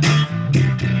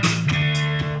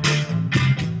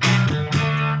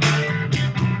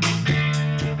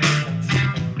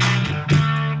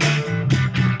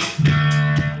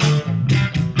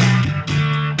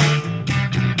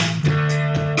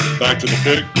 Back to the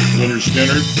pick, Leonard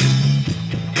Skinner.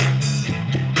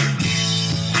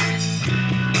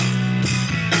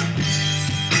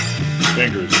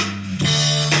 Fingers.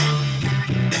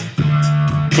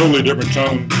 Totally different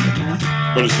tone,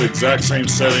 but it's the exact same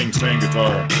setting, same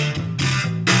guitar.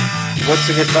 What's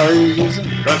the guitar you're using?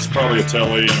 That's probably a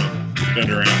Tele and a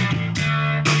Fender amp.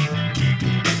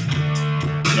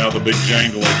 Now the big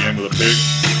jangle again with a pick.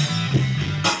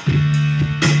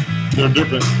 They're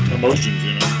different emotions,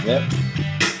 you know. Yep.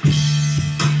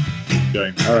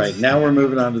 Okay. All right. Now we're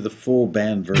moving on to the full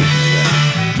band version of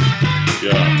that.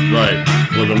 Yeah, right.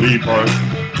 With the lead part.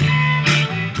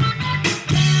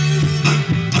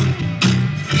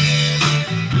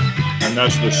 And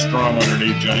that's the strum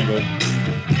underneath jangle. When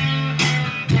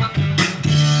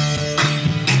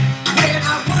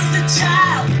I was a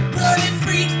child, running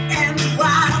free and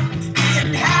wild,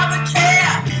 didn't have a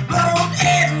care, roamed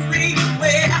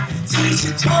everywhere.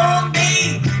 Teacher told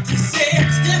me to sit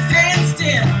still and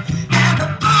still, and the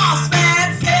boss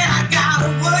man said I gotta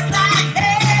work like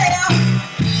hell.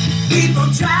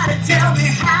 People try to tell me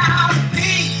how to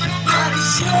be, but it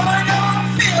sure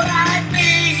don't feel like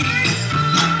me.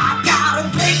 I gotta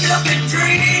wake up and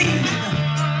dream,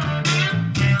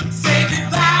 say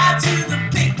goodbye to the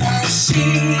big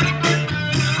machine.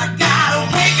 I gotta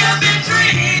wake up and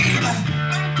dream.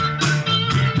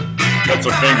 That's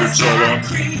a fingered solo.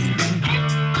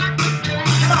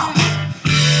 Come on.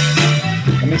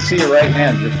 Let me see your right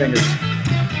hand, your fingers.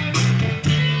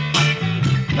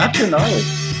 Not too gnarly.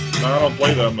 No, I don't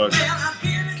play that much.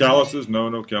 Calluses?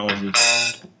 No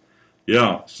calluses.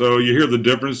 Yeah, so you hear the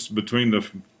difference between the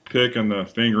pick and the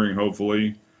fingering,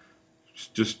 hopefully. It's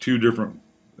just two different.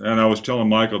 And I was telling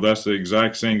Michael that's the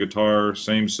exact same guitar,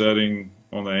 same setting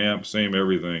on the amp, same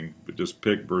everything, but just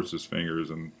pick versus fingers.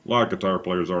 And a lot of guitar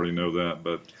players already know that,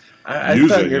 but I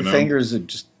use thought it, your you know? fingers are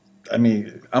just, I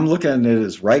mean, I'm looking at it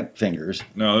as right fingers.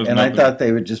 No, there's And I nothing. thought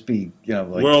they would just be, you know,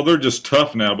 like, Well, they're just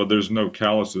tough now, but there's no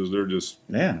calluses.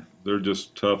 yeah. They're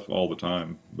just tough all the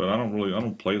time. But I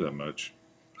don't play that much.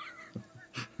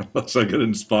 Unless I get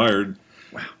inspired.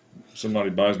 Wow.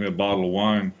 Somebody buys me a bottle of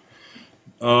wine.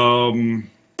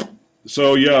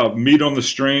 So yeah, meat on the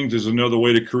strings is another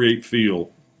way to create feel.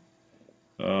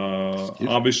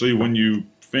 Obviously when you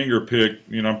finger pick,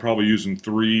 you know, I'm probably using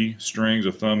 3 strings,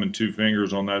 a thumb and 2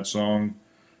 fingers on that song.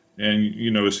 And,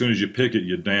 you know, as soon as you pick it,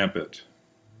 you damp it,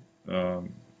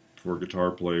 for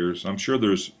guitar players. I'm sure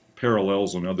there's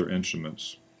parallels on other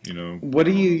instruments, you know. What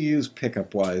do you use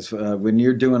pickup wise when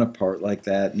you're doing a part like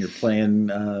that and you're playing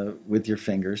with your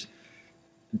fingers?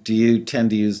 Do you tend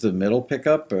to use the middle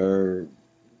pickup or?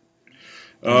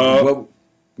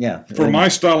 Yeah. For my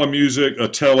style of music, a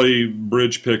Tele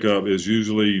bridge pickup is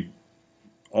usually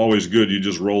always good. You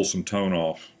just roll some tone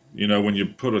off. You know, when you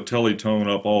put a Tele tone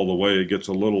up all the way, it gets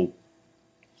a little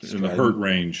in the hurt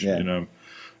range, Yeah. you know.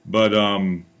 But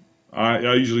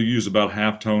I usually use about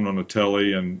half tone on a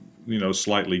Tele and, you know,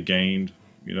 slightly gained,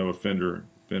 you know, a Fender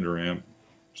amp.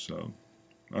 So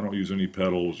I don't use any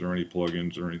pedals or any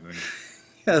plugins or anything.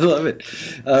 I love it.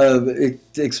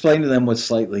 Explain to them what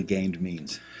slightly gained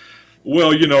means.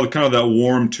 Well, you know, kind of that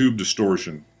warm tube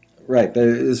distortion. Right, but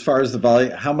as far as the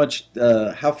volume,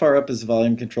 how far up is the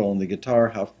volume control on the guitar?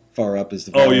 How far up is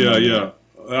the Oh volume? yeah, on the- yeah.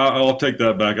 I'll take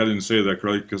that back. I didn't say that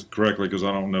correctly because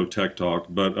I don't know tech talk.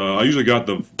 But I usually got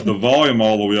the volume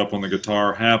all the way up on the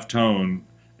guitar, half tone,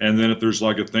 and then if there's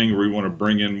like a thing where you want to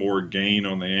bring in more gain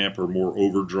on the amp or more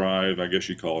overdrive, I guess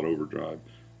you call it overdrive,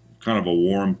 kind of a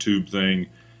warm tube thing.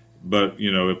 But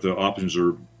you know, if the options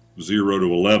are 0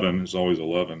 to 11, it's always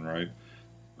 11, right?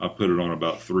 I put it on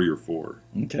about 3 or 4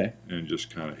 Okay. and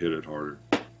just kind of hit it harder.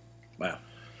 Wow.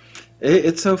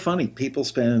 It's so funny. People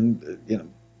spend, you know,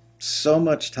 so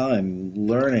much time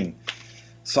learning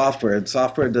software, and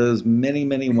software does many,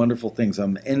 many wonderful things.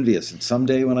 I'm envious, and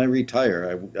someday when I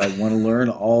retire, I want to learn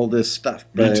all this stuff.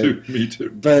 Me too. Me too.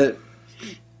 But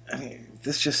I mean,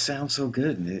 this just sounds so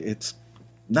good. And it's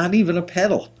not even a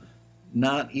pedal.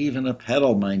 Not even a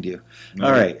pedal, mind you. No.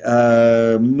 All right,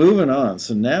 moving on.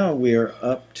 So now we are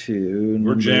up to.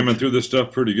 We're jamming through this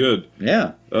stuff pretty good.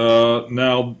 Yeah.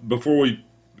 Now, before we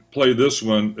play this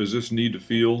one, is this Need to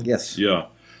Feel? Yes. Yeah.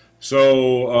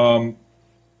 So,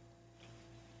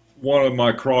 one of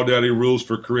my crawdaddy rules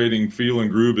for creating feel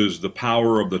and groove is the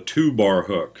power of the 2-bar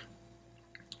hook.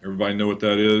 Everybody know what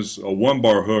that is? A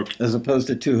 1-bar hook. As opposed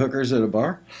to 2 hookers at a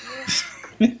bar?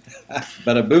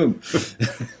 Bada boom.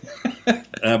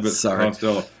 Abbott, Sorry.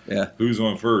 Costello. Yeah, Who's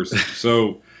on first?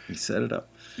 So, you set it up.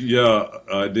 yeah,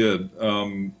 I did. A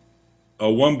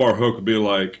 1-bar hook would be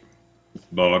like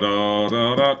ba da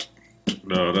da da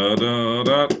da da da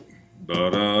da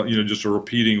da, you know, just a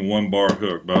repeating 1-bar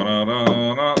hook. Ba da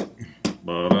da da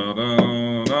ba da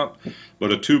da da.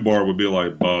 But a 2-bar would be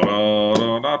like ba da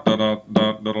da da da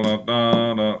da da da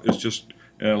da da. It's just,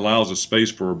 it allows a space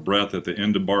for a breath at the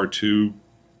end of bar 2,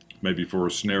 maybe for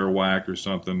a snare whack or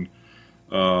something.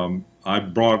 I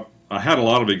had a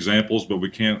lot of examples, but we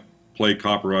can't play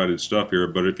copyrighted stuff here.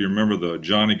 But if you remember the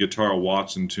Johnny Guitar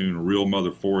Watson tune, Real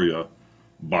Mother For Ya,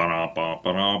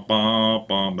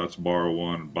 ba-da-ba-ba-da-ba-bum, that's bar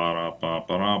 1,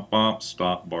 ba-da-ba-ba-da-bum,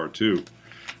 stop bar 2.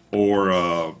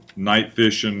 Or Night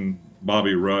Fishing,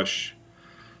 Bobby Rush.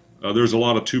 There's a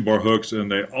lot of 2-bar hooks,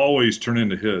 and they always turn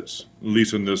into hits, at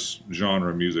least in this genre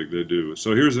of music they do.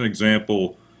 So here's an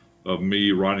example of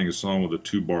me writing a song with a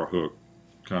 2-bar hook.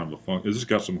 kind of a funk. It's just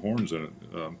got some horns in it.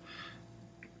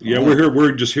 Yeah,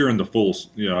 we're just hearing the full.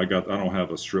 Yeah, I don't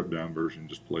have a stripped down version.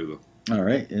 Just play the All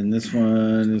right, and this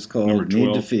one is called number 12.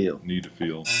 Need to Feel. Need to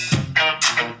feel.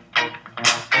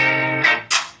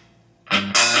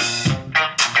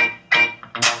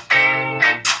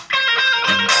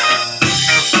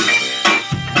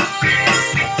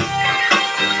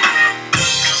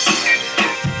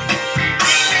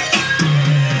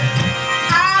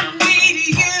 I need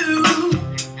you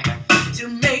to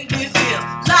make me feel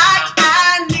like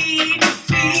I need to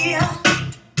feel.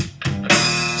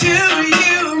 Do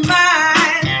you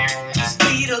mind? Just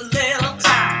need a little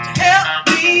time to help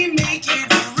me make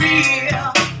it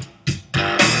real.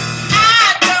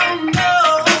 I don't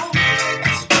know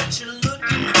just what you're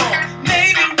looking for.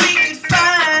 Maybe we could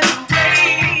find a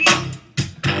way.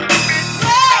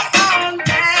 Way on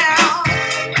down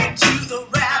into the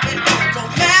rabbit hole. No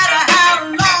matter how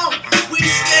long we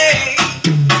stay.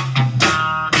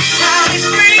 Time is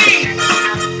free.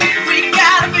 We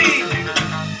gotta be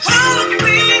who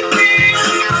we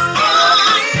really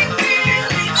are.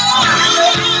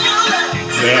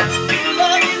 Yeah.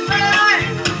 Love is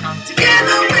mine.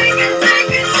 Together we can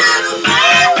take it to the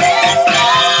promised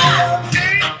land.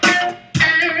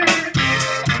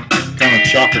 Kind of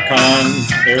Chaka Khan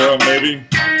era, maybe.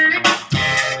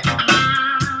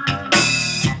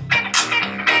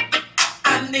 I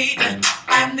need it.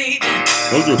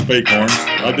 Those are fake horns.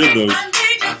 I did those. I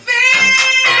need to feel.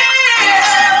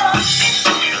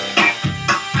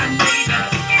 I need it.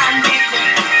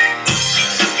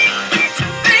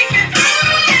 To make it real.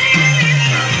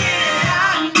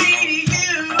 I need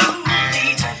you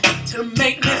to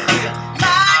make me feel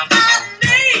like I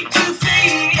need to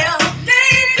feel.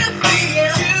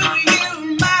 Do you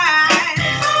mind?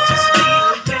 Just need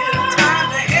a little time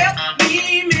to help me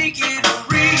make it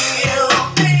real.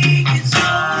 Make it so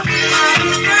great.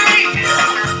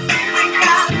 We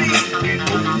gotta be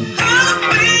who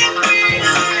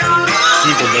we are.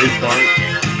 Simple bass part.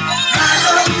 My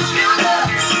love is your love.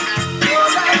 Your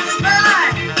life is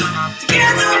mine.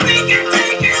 Together we can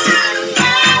take it to the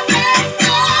promised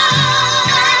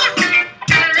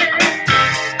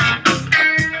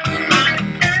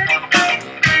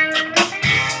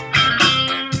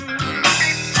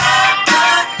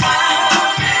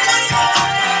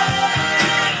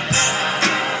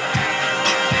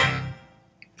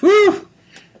Whew!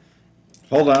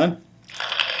 Hold on.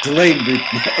 Delayed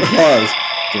applause.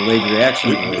 Delayed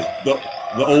reaction.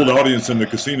 The old audience in the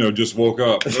casino just woke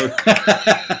up.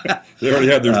 They already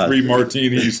had their 3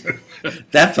 martinis.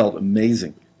 That felt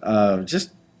amazing.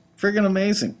 Just friggin'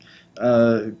 amazing.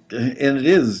 And it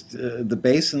is. The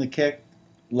bass and the kick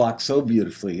lock so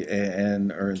beautifully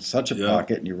and are in such a Yeah.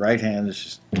 pocket, and your right hand is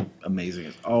just amazing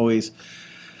as always.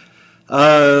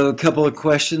 A couple of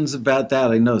questions about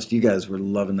that. I noticed you guys were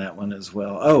loving that one as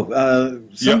well. Oh,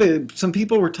 some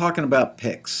people were talking about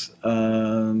picks.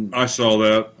 I saw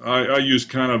that. I use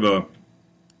kind of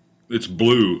it's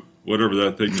blue, whatever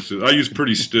that thickness is. I use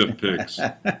pretty stiff picks.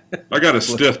 I got a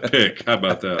stiff pick. How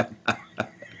about that?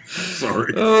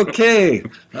 Sorry. Okay.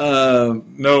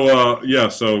 No, yeah,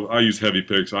 so I use heavy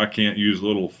picks. I can't use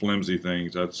little flimsy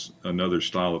things. That's another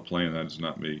style of playing. That is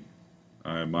not me.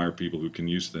 I admire people who can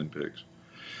use thin picks.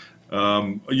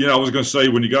 I was going to say,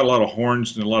 when you got a lot of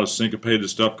horns and a lot of syncopated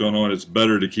stuff going on, it's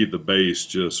better to keep the bass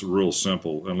just real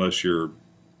simple, unless you're,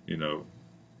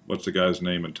 what's the guy's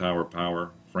name in Tower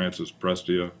Power? Francis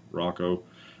Prestia, Rocco.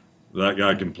 That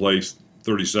guy can play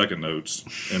 30-second notes,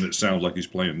 and it sounds like he's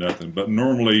playing nothing. But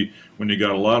normally, when you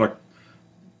got a lot of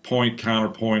point,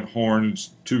 counterpoint,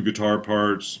 horns, 2 guitar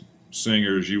parts,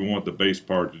 singers, you want the bass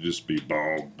part to just be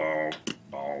boom, boom,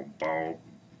 boom, boom,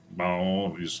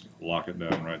 boom. Just lock it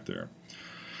down right there.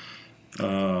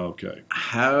 Okay.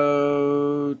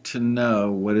 How to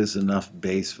know what is enough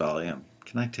bass volume?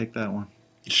 Can I take that one?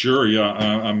 Sure, yeah.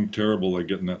 I'm terrible at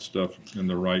getting that stuff in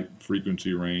the right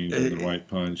frequency range and the right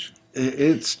punch.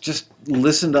 It's just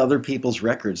listen to other people's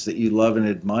records that you love and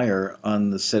admire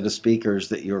on the set of speakers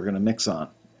that you're going to mix on.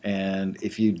 And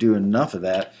if you do enough of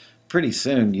that, pretty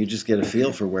soon you just get a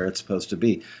feel for where it's supposed to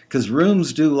be. Because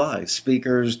rooms do lie.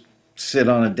 Speakers sit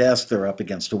on a desk, they're up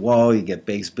against a wall, you get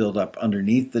bass build up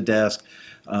underneath the desk,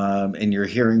 and you're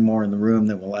hearing more in the room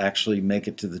that will actually make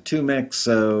it to the 2 mix.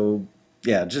 So,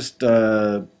 yeah, just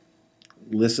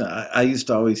listen. I used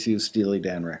to always use Steely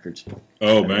Dan records.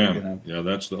 Oh, man. Yeah,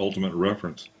 that's the ultimate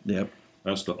reference. Yep.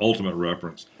 That's the ultimate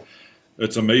reference.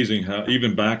 It's amazing how,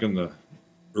 even back in the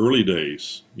early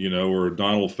days, or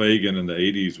Donald Fagen in the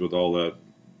 80s with all that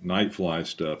Nightfly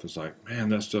stuff. It's like, man,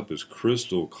 that stuff is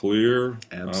crystal clear.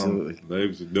 Absolutely.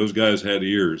 Those guys had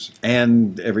ears.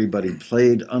 And everybody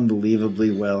played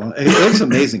unbelievably well. It was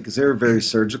amazing because they were very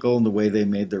surgical in the way they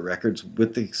made their records,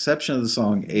 with the exception of the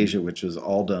song Asia, which was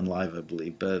all done live, I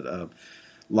believe. But a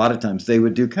lot of times they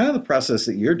would do kind of the process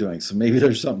that you're doing. So maybe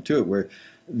there's something to it where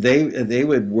they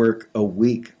would work a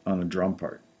week on a drum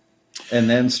part and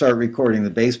then start recording the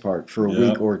bass part for a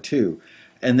week or two.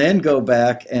 And then go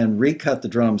back and recut the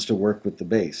drums to work with the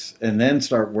bass, and then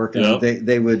start working.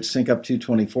 They would sync up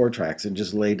 224 tracks and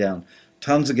just lay down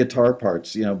tons of guitar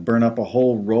parts. Burn up a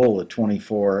whole roll of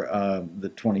 24, the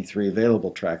 23 available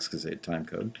tracks because they had time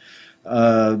code,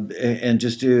 and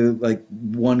just do like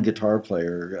one guitar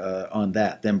player on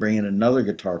that. Then bring in another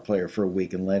guitar player for a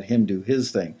week and let him do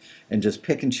his thing, and just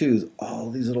pick and choose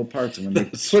all these little parts. And when they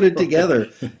put it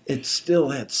together, it still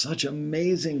had such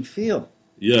amazing feel.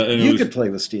 Yeah, and you could play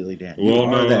with Steely Dan. Well,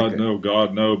 no,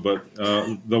 God, no. But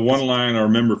the one line I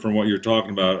remember from what you're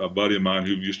talking about, a buddy of mine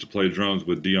who used to play drums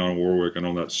with Dionne Warwick and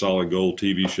on that Solid Gold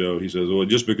TV show, he says, well,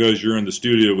 just because you're in the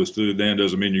studio with Steely Dan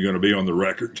doesn't mean you're going to be on the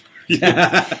record.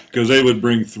 Because they would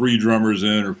bring 3 drummers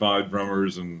in or 5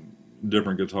 drummers and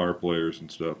different guitar players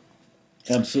and stuff.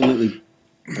 Absolutely.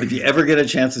 If you ever get a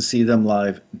chance to see them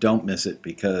live, don't miss it,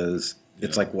 because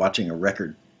it's like watching a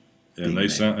record. And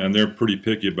they're pretty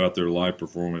picky about their live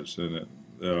performance, and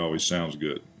that always sounds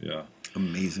good. Yeah.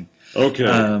 Amazing. Okay.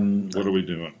 What are we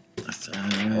doing?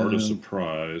 Art of Uh,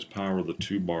 Surprise, Power of the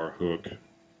 2-bar hook.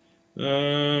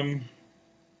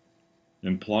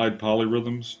 Implied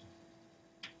polyrhythms.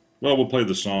 Well, we'll play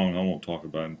the song. I won't talk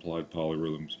about implied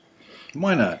polyrhythms.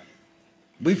 Why not?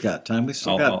 We've got time. We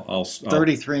still got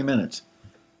 33 minutes.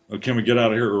 Can we get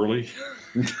out of here early?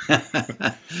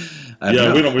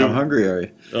 How hungry are you?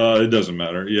 It doesn't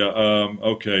matter. Yeah.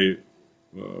 Okay.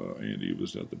 Andy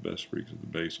was at the Best Freaks of the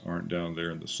Bass aren't down there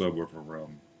in the subwoofer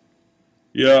realm.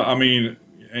 Yeah, I mean,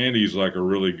 Andy's like a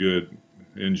really good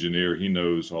engineer. He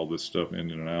knows all this stuff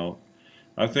in and out.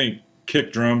 I think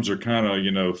kick drums are kind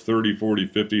of, 30, 40,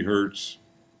 50 hertz,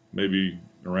 maybe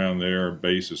around there.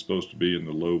 Bass is supposed to be in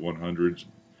the low 100s.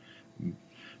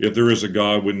 If there is a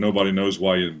God, when nobody knows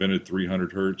why he invented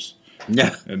 300 hertz.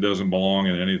 Yeah. It doesn't belong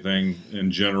in anything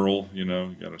in general, you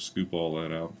got to scoop all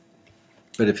that out.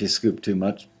 But if you scoop too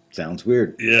much, sounds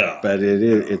weird. Yeah. But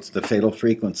it's the fatal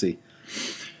frequency.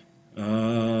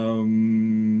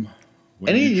 Any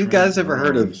Any of you guys ever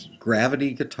heard of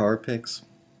gravity guitar picks?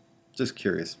 Just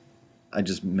curious. I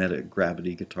just met a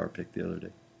gravity guitar pick the other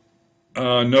day.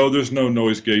 No, there's no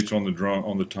noise gates on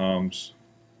the toms.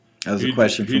 That was a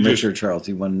question from Richard Charles.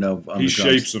 He wanted to know on He the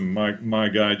drums. shapes them. My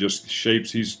guy just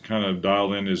shapes. He's kind of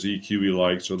dialed in his EQ he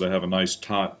likes, so they have a nice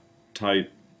tight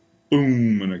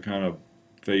boom, and it kind of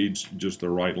fades just the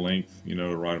right length,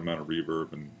 the right amount of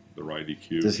reverb and the right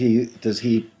EQ. Does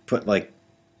he put like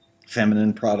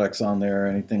feminine products on there or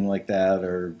anything like that,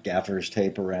 or gaffer's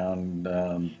tape around?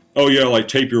 Oh yeah, like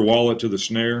tape your wallet to the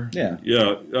snare. Yeah.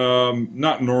 Yeah.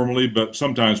 Not normally, but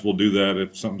sometimes we'll do that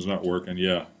if something's not working.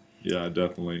 Yeah. Yeah,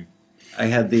 definitely. I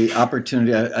had the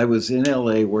opportunity. I was in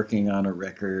LA working on a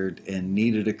record and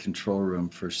needed a control room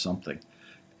for something,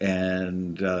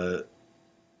 and I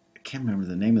can't remember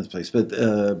the name of the place, but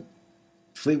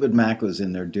Fleetwood Mac was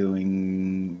in there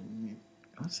doing,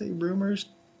 I want to say Rumors,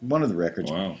 one of the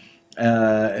records. Wow.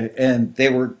 And they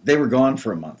were gone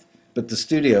for a month, but the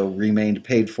studio remained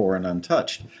paid for and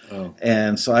untouched. Oh.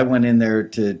 And so I went in there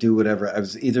to do whatever. I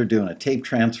was either doing a tape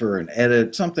transfer or an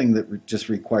edit, something that just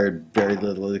required very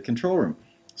little of the control room.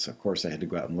 So of course I had to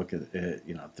go out and look at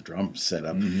the drum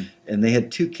setup, and they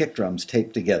had 2 kick drums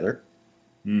taped together.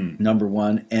 Number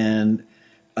one, and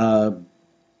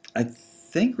I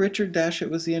think Richard Dashett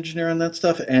was the engineer on that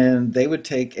stuff, and they would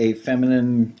take a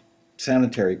feminine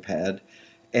sanitary pad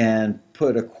and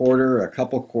put a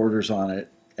couple quarters on it,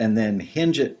 and then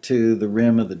hinge it to the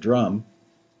rim of the drum,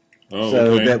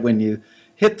 so that when you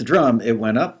hit the drum, it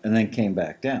went up and then came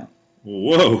back down.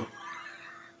 Whoa.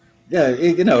 Yeah,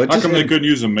 How come they couldn't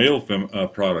use a male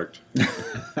product?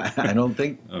 I don't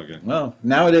think. Okay. Well,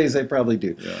 nowadays they probably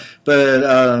do. Yeah. But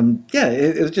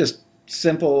it was just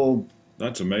simple.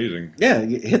 That's amazing. Yeah,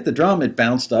 you hit the drum, it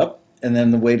bounced up, and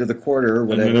then the weight of the quarter or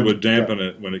whatever. And then it would dampen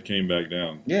it when it came back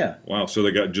down. Yeah. Wow. So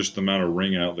they got just the amount of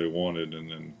ring out they wanted,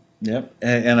 and then. Yep.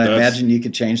 And I imagine you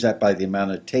could change that by the amount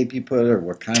of tape you put or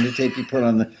what kind of tape you put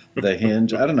on the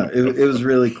hinge. I don't know. It was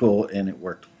really cool, and it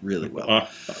worked really well.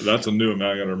 That's a new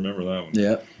amount. I got to remember that one.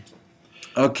 Yeah.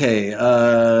 Okay.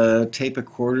 Tape a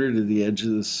quarter to the edge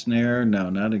of the snare.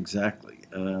 No, not exactly.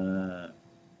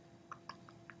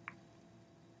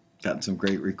 Got some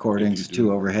great recordings, 2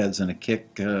 overheads and a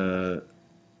kick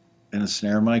And a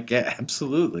snare mic? Yeah,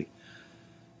 absolutely.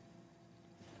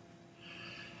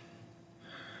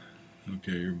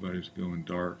 Okay, everybody's going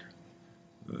dark.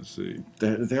 Let's see.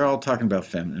 They're all talking about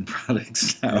feminine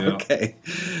products now. Yeah. Okay.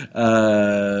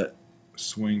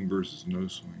 Swing versus no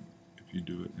swing. If you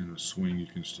do it in a swing, you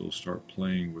can still start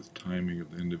playing with timing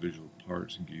of the individual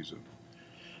parts in Giza.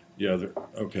 Yeah,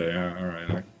 okay, all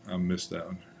right, I missed that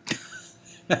one.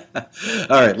 All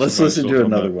right, let's Somebody's listen still to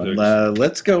talking another about one. picks.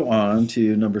 Let's go on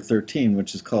to number 13,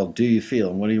 which is called Do You Feel?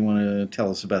 And what do you want to tell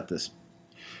us about this?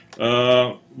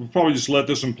 We'll probably just let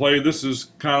this one play. This is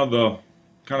the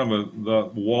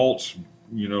waltz,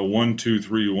 1 2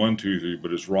 3 1 2 3,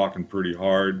 but it's rocking pretty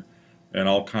hard. And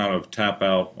I'll kind of tap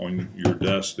out on your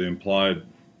desk the implied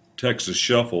Texas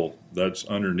Shuffle that's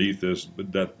underneath this,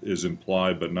 but that is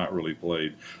implied but not really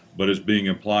played. But it's being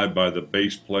implied by the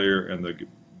bass player and the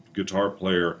guitar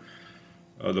player.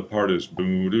 The part is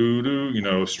boo doo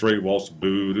doo, straight waltz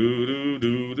boo doo doo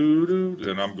doo doo doo,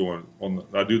 and I'm going on.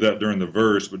 I do that during the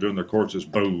verse, but during the chorus it's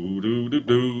boo doo doo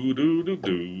doo doo doo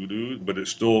doo doo, but it's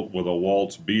still with a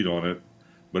waltz beat on it,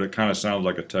 but it kind of sounds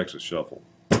like a Texas Shuffle.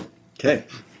 Okay.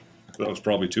 That was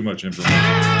probably too much information.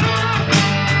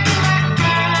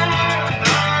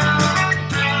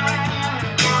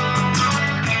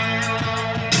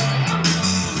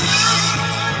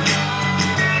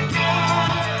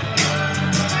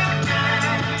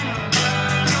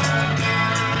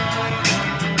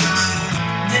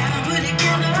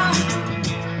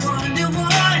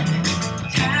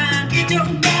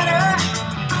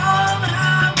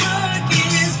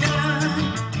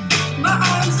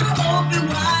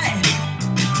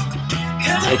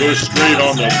 So go straight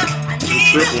on the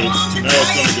triplets. Now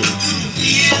it's going to go.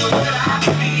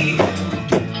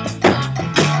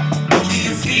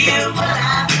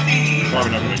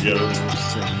 Probably not going to get it.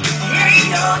 Ain't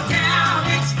no doubt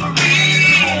it's for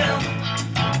real.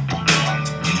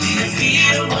 Do you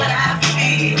feel what I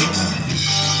feel?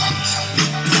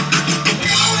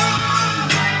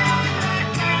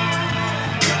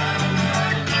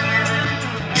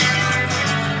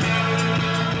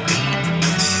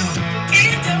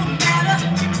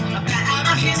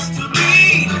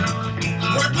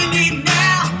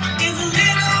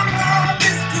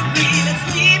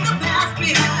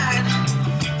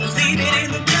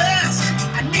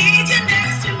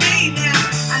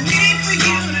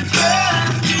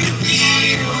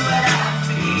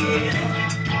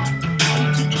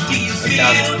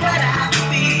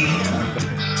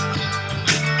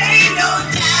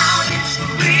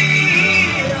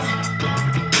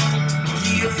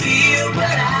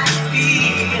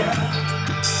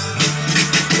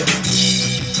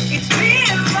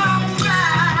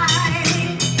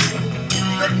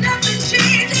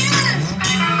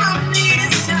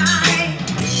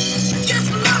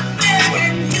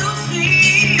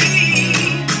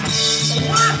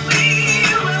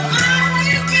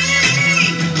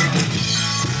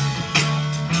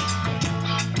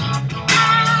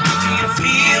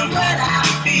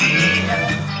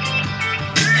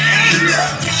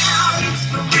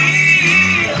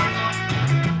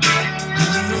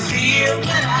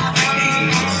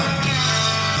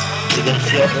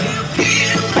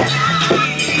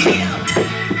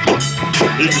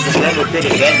 Even the drummer could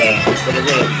have done that, but it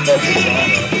would have fucked the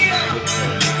song up.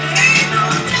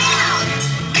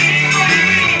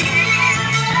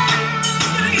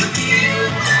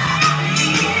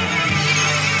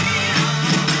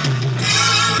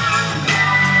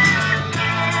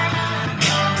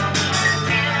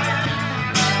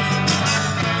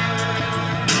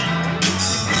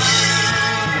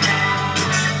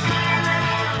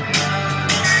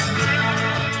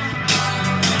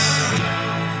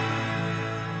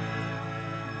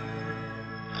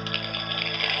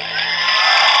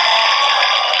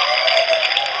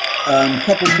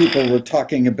 A couple of people were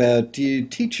talking about, do you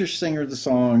teach your singer the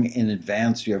song in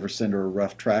advance? Do you ever send her a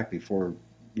rough track before,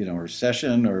 her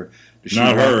session, or does she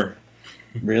Not her.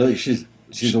 Really? She's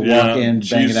a walk-in,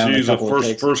 bang it out in a couple of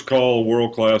takes? First call,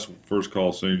 world-class first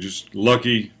call singer. Just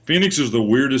lucky. Phoenix is the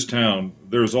weirdest town.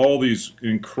 There's all these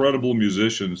incredible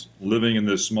musicians living in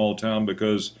this small town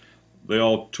because they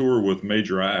all tour with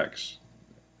major acts.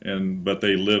 But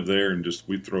they live there, and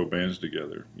we throw bands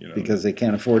together, Because they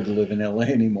can't afford to live in LA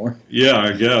anymore. Yeah,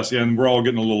 I guess. Yeah, and we're all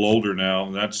getting a little older now.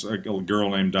 And that's a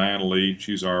girl named Diana Lee.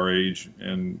 She's our age,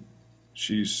 and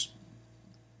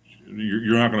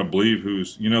you're not going to believe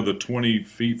who's, the 20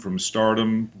 Feet from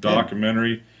Stardom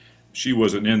documentary. Yeah. She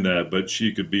wasn't in that, but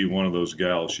she could be one of those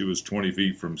gals. She was 20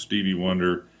 feet from Stevie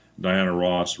Wonder, Diana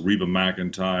Ross, Reba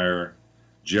McEntire,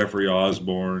 Jeffrey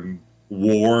Osborne,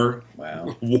 War. Wow.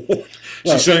 now. War. Well-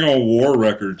 She sang on War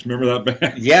Records. Remember that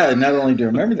band? Yeah, not only do I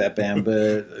remember that band,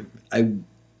 but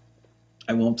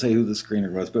I won't say who the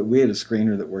screener was, but we had a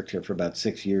screener that worked here for about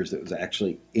 6 years that was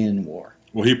actually in War.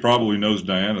 Well, he probably knows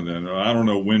Diana then. I don't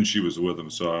know when she was with him,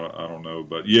 so I don't know.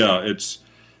 But yeah, it's,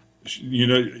 you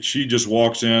know, she just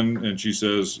walks in and she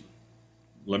says,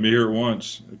 let me hear it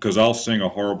once, because I'll sing a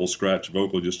horrible scratch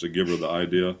vocal just to give her the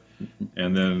idea.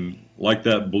 And then, like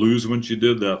that blues when she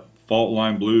did that Fault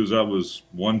Line Blues, that was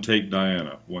one take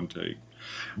Diana, one take.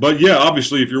 But yeah,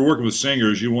 obviously, if you're working with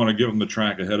singers, you want to give them the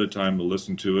track ahead of time to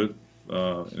listen to it.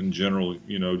 In general,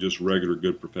 you know, just regular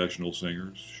good professional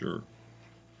singers, sure.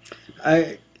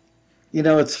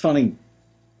 It's funny.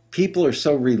 People are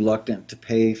so reluctant to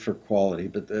pay for quality,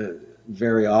 but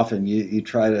very often you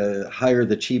try to hire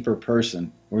the cheaper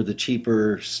person or the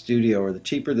cheaper studio or the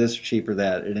cheaper this or cheaper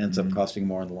that. It ends up costing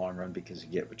more in the long run because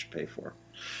you get what you pay for.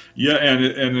 Yeah, and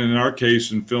in our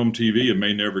case, in film TV, it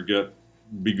may never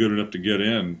be good enough to get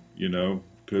in, you know,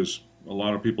 because a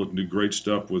lot of people can do great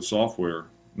stuff with software.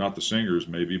 Not the singers,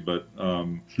 maybe, but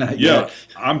Not yeah, yet.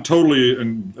 I'm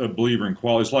totally a believer in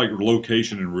quality. It's like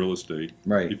location in real estate.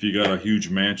 Right. If you got a huge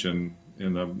mansion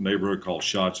in a neighborhood called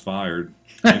Shots Fired,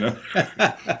 you know,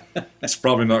 it's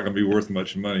probably not going to be worth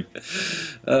much money.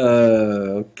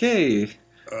 Okay.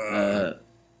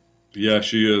 Yeah,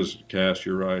 she is, Cass.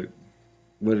 You're right.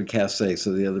 What did Cass say?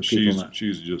 So the other people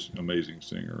She's just an amazing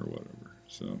singer or whatever.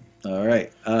 So. All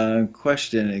right.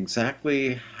 Question: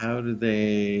 exactly how do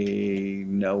they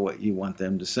know what you want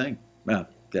them to sing? Well,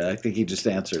 I think he just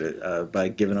answered it by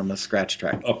giving them a scratch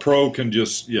track. A pro can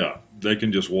just, yeah, they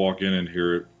can just walk in and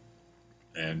hear it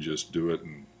and just do it.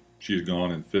 And she's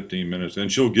gone in 15 minutes. And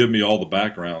she'll give me all the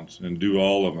backgrounds and do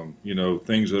all of them, you know,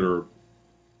 things that are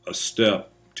a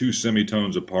step, 2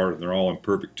 semitones apart, and they're all in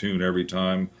perfect tune every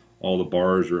time. All the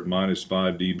bars are at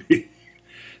 -5 dB.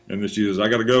 And then she says, I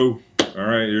got to go. All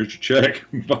right, here's your check.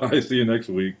 Bye. See you next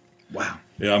week. Wow.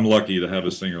 Yeah, I'm lucky to have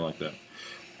a singer like that.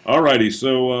 All righty.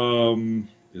 So,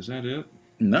 is that it?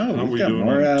 No, How we've we got doing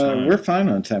more. on time? We're fine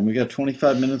on time. We got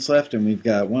 25 minutes left, and we've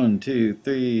got 1, 2,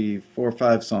 3, 4,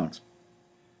 5 songs.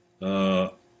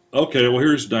 Okay, well,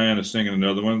 here's Diana singing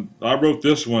another one. I wrote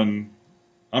this one.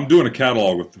 I'm doing a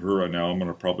catalog with her right now. I'm going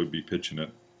to probably be pitching it,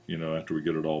 you know, after we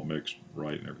get it all mixed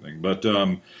right and everything. But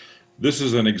this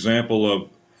is an example of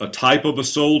a type of a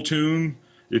soul tune.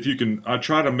 If you can, I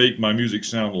try to make my music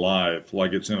sound live,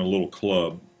 like it's in a little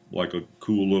club, like a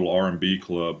cool little R&B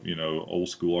club, you know, old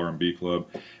school R&B club.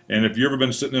 And if you've ever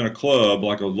been sitting in a club,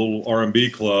 like a little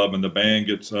R&B club, and the band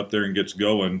gets up there and gets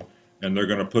going, and they're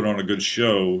going to put on a good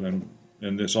show, and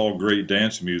it's all great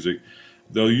dance music,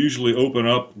 they'll usually open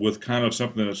up with kind of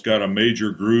something that's got a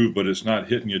major groove, but it's not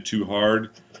hitting you too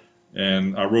hard.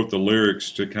 And I wrote the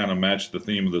lyrics to kind of match the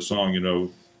theme of the song, you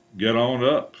know, get on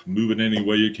up, move it any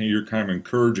way you can. You're kind of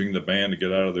encouraging the band to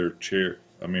get out of their chair.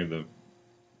 I mean, the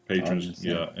patrons,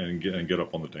 yeah, and get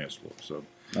up on the dance floor. So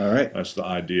All right. that's the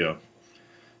idea.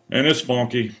 And it's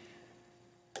funky.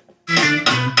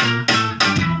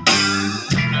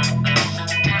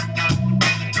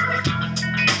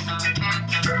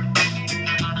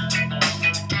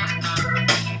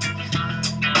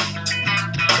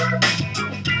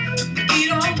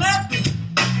 Get on up,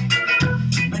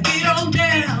 get on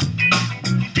down.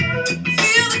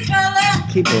 Feel the color.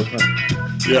 Keep working.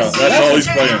 Yeah, that's all he's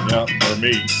playing, yeah, or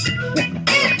me.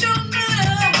 It don't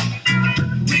matter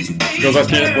which way Because I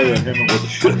can't play you that hymn with the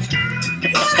shit. turn.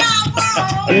 What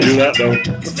I I can do that though. want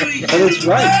is for you Oh, that's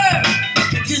right.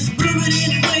 to just move it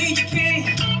any way you can.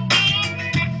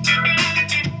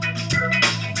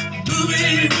 Move it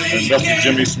any way And you that's the can.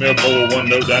 Jimmy Smith hold one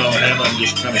note down on Hammond and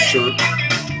just kind of chirp.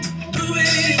 Move it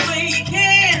any way you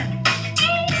can.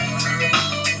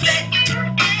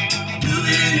 Move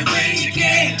it any way you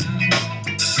can.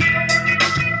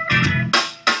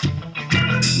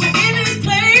 We're in this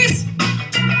place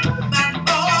by the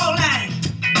ball line.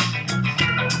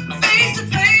 Face to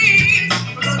face,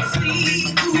 we're gonna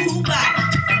see who by.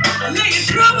 Lay your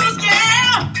troubles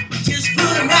down, just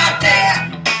put 'em right there.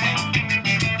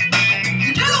 You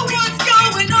know what's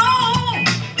going on.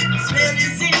 The smell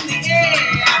is in the air.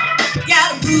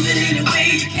 Gotta move it any way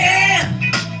you can.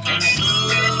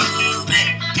 Move it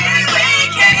any way you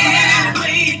can. Any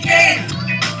way you can.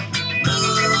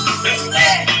 Move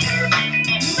it.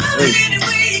 Move it any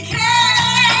way you can.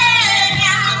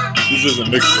 This isn't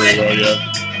mixed very well yet.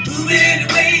 Move it any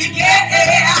way you can.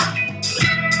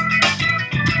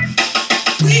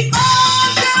 We all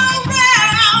go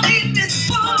round in this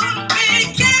one big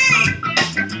game.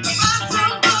 Find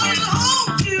somebody to hold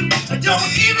to. Don't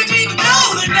even need to know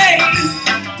the name.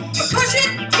 Push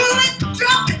it, pull it,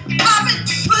 drop it, pop it,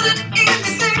 put it in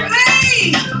the same place.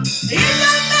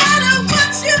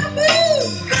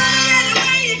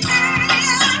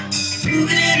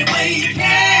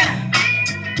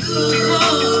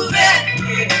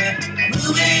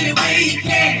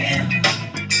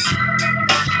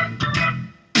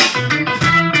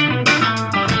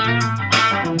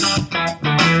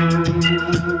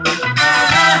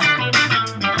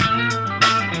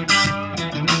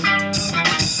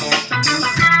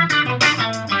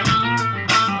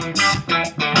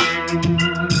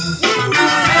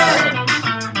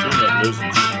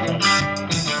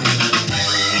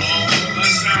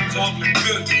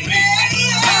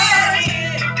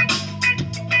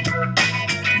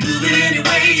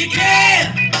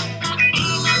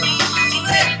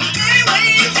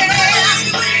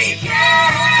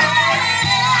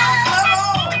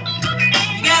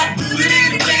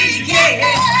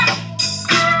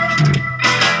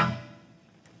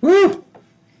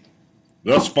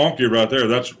 That's funky right there.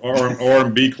 That's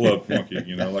R&B club funky,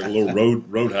 you know, like a little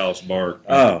roadhouse bar.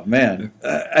 Oh man,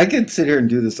 I could sit here and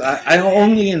do this. I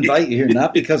only invite you here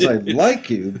not because I like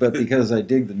you, but because I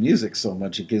dig the music so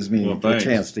much. It gives me Well, a thanks.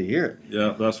 chance to hear it.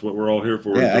 Yeah, that's what we're all here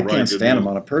for. is Yeah, to I write can't good stand him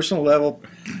music. on a personal level.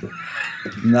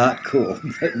 Not cool.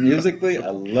 But musically, I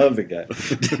love the guy.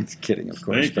 Just kidding, of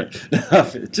course. Thank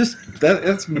But it's just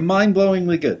that's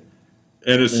mind-blowingly good.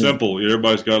 And it's Yeah. simple.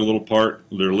 Everybody's got a little part.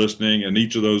 They're listening, and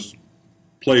each of those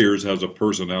players has a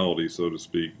personality, so to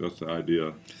speak. That's the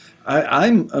idea.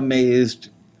 I'm amazed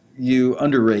you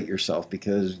underrate yourself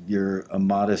because you're a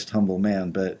modest, humble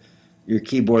man, but your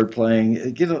keyboard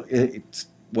playing, you know, it's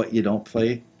what you don't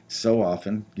play so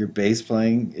often. Your bass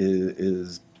playing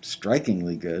is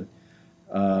strikingly good.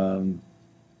 The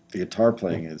guitar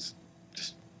playing is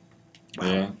just wow.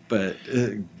 Yeah. But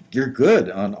you're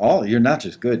good on all. You're not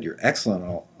just good. You're excellent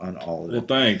on all of Well, it.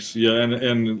 thanks. Yeah,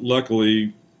 and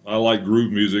luckily I like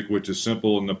groove music, which is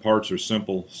simple, and the parts are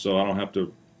simple, so I don't have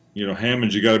to. You know,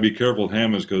 Hammonds, you got to be careful with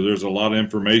Hammonds because there's a lot of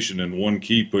information in one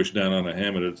key pushed down on a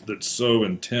Hammond. It's so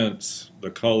intense, the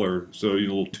color. So you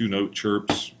little 2-note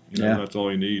chirps. You know, Yeah. that's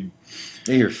all you need.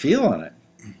 And your feel on it.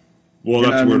 Well, You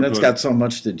know, that's I where mean, to that's put it. got so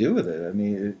much to do with it. I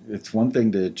mean, it's one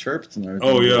thing to chirp, it's another thing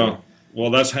Oh to- yeah. Well,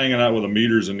 that's hanging out with the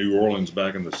Meters in New Orleans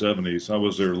back in the '70s. I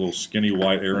was their little skinny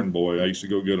white errand boy. I used to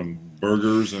go get them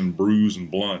burgers and brews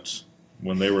and blunts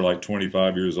when they were like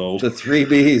 25 years old. The three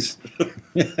B's.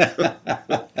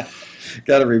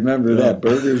 Got to remember Yeah. that.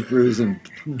 Burgers, brews, and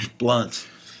blunts.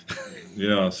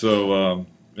 Yeah. So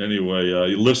anyway,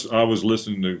 I was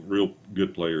listening to real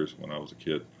good players when I was a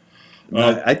kid.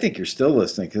 I think you're still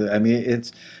listening. 'Cause, I mean,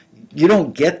 you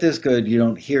don't get this good, you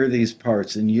don't hear these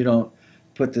parts, and you don't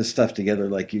put this stuff together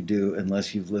like you do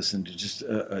unless you've listened to just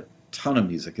a ton of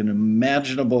music, an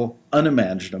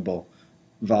unimaginable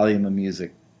volume of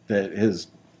music that has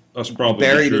That's probably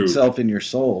buried true. itself in your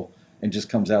soul and just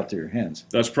comes out through your hands.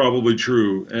 That's probably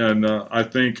true. And I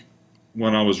think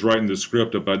when I was writing the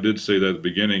script up, I did say that at the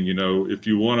beginning, you know, if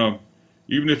you want to,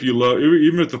 even if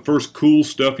the first cool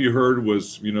stuff you heard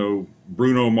was, you know,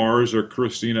 Bruno Mars or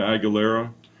Christina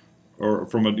Aguilera or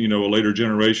from a later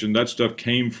generation, that stuff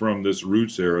came from this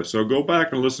Roots era. So go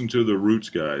back and listen to the Roots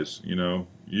guys, you know,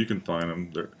 you can find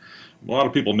them. A lot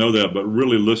of people know that, but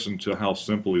really listen to how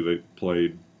simply they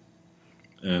played.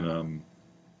 And,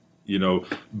 you know,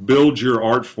 build your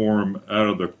art form out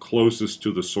of the closest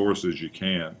to the source as you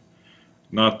can.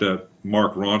 Not that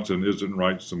Mark Ronson isn't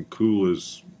writing some cool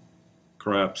as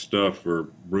crap stuff for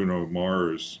Bruno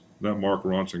Mars. That Mark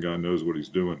Ronson guy knows what he's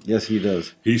doing. Yes, he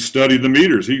does. He studied the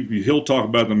meters. He'll talk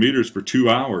about the meters for 2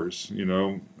 hours, you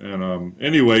know. And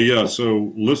anyway, yeah.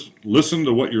 So listen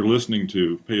to what you're listening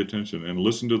to. Pay attention and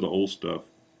listen to the old stuff,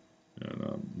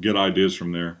 and get ideas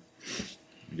from there.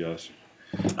 Yes.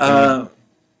 Well,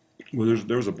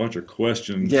 there was a bunch of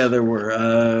questions. Yeah, there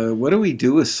were. What do we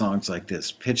do with songs like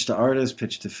this? Pitch to artists,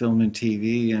 pitch to film and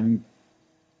TV, and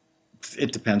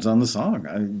it depends on the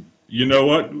song. You know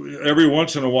what? Every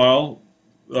once in a while,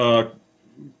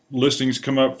 listings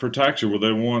come up for Taxi where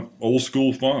they want old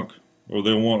school funk or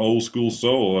they want old school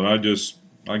soul, and I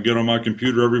get on my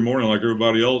computer every morning like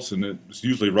everybody else, and it's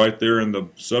usually right there in the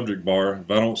subject bar.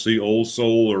 If I don't see old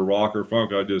soul or rock or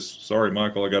funk, sorry,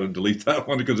 Michael, I got to delete that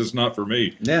one because it's not for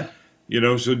me. Yeah. You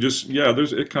know, so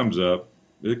it comes up.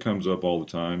 It comes up all the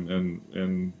time,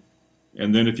 and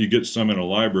then if you get some in a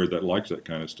library that likes that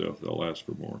kind of stuff, they'll ask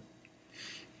for more.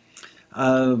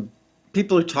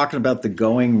 People are talking about the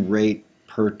going rate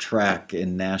per track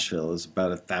in Nashville is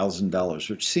about $1,000,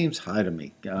 which seems high to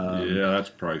me. Yeah, that's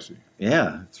pricey.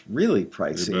 Yeah, it's really It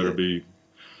pricey. better be.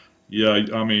 Yeah,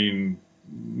 I mean,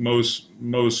 most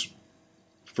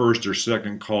first or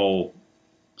second call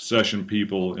session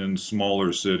people in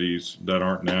smaller cities that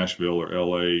aren't Nashville or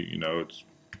LA, you know, it's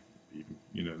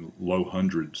low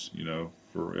hundreds, you know,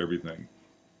 for everything.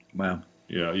 Wow.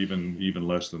 Yeah, even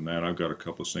less than that. I've got a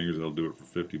couple of singers that'll do it for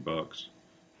 $50.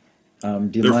 Do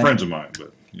you They're mind, friends of mine,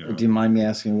 but you know. Do you mind me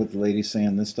asking what the lady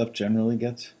saying this stuff generally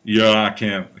gets? Yeah, I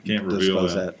can't reveal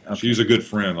Disclose that. that. Okay. She's a good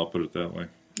friend. I'll put it that way.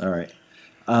 All right.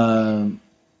 And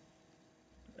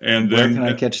Where then can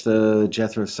I catch the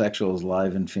Jethro Sexuals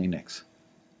live in Phoenix?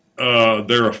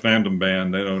 they're a fandom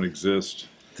band. They don't exist.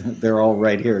 They're all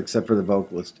right here except for the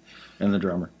vocalist and the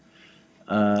drummer.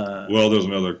 Well, there's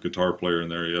another guitar player in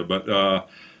there, yeah. But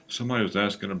somebody was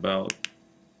asking about,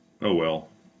 oh well,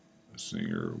 a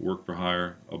singer, work for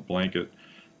hire, a blanket.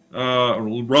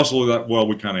 Russell,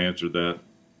 we kind of answered that.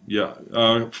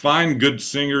 Yeah, find good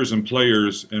singers and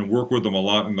players and work with them a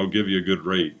lot, and they'll give you a good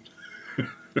rate.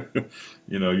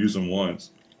 Use them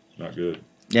once. Not good.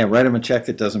 Yeah, write them a check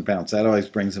that doesn't bounce. That always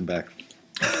brings them back.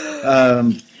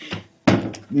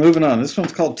 Moving on. This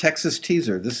one's called Texas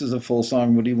Teaser. This is a full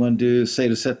song. What do you want to say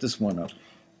to set this one up?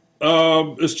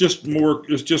 It's just more.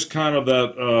 It's just kind of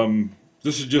that.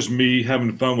 This is just me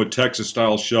having fun with Texas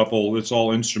style shuffle. It's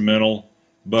all instrumental,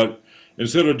 but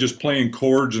instead of just playing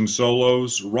chords and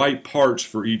solos, write parts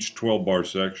for each 12-bar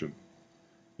section,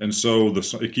 and so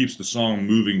it keeps the song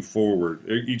moving forward.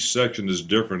 Each section is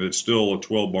different. It's still a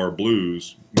 12-bar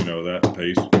blues, that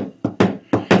pace,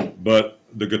 but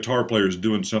the guitar player is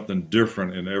doing something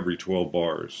different in every 12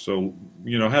 bars. So,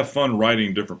 have fun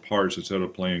writing different parts instead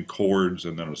of playing chords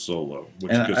and then a solo,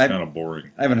 which And gets kind of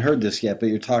boring. I haven't heard this yet, but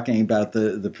you're talking about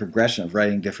the progression of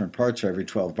writing different parts for every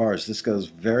 12 bars. This goes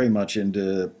very much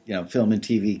into, film and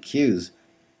TV cues,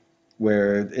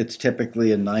 where it's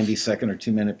typically a 90-second or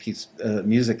 2-minute piece of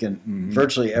music, and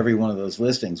virtually every one of those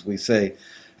listings we say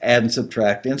add and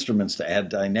subtract instruments to add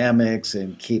dynamics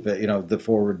and keep it, the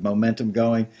forward momentum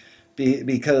going.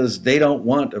 Because they don't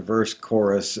want a verse,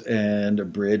 chorus, and a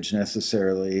bridge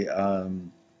necessarily, for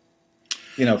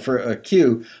a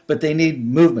cue, but they need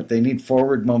movement. They need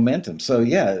forward momentum. So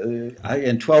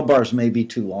and 12 bars may be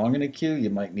too long in a cue. You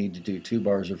might need to do 2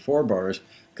 bars or 4 bars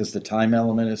because the time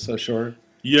element is so short.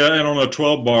 Yeah, and on a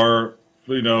 12-bar,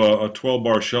 a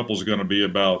 12-bar shuffle is going to be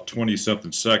about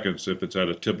 20-something seconds if it's at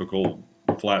a typical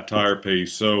flat tire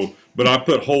pace. So, but I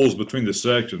put holes between the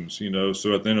sections,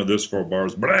 so at the end of this 4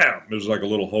 bars, blam, there's like a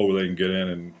little hole where they can get in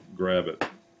and grab it.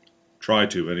 Try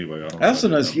to, anyway. I also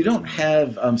noticed you don't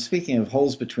have, speaking of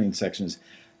holes between sections,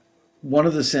 one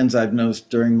of the sins I've noticed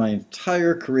during my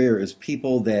entire career is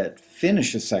people that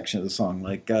finish a section of the song,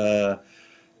 like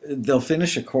they'll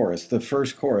finish a chorus, the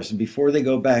first chorus, and before they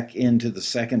go back into the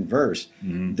second verse,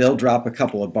 they'll drop a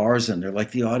couple of bars in there.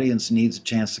 Like the audience needs a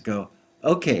chance to go,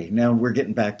 okay, now we're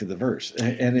getting back to the verse.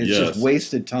 And it's just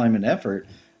wasted time and effort,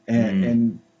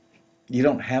 and you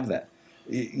don't have that.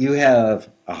 You have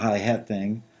a hi-hat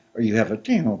thing, or you have a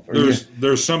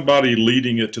there's somebody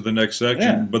leading it to the next section,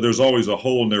 Yeah. but there's always a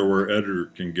hole in there where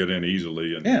editor can get in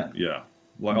easily, and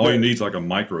like all you need is like a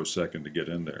microsecond to get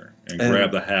in there and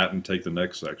grab the hat and take the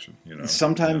next section.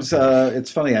 Sometimes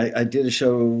it's funny. I did a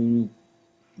show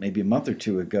maybe a month or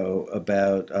two ago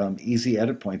about easy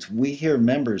edit points. We hear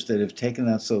members that have taken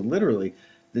that so literally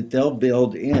that they'll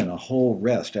build in a whole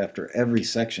rest after every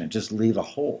section, just leave a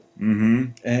hole.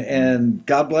 And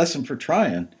God bless them for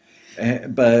trying.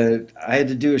 But I had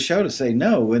to do a show to say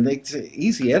no. When they say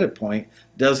easy edit point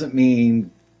doesn't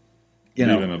mean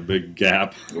leaving a big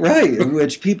gap, right?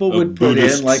 Which people would put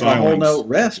Buddhist in like silence. a whole note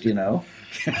rest, Yeah,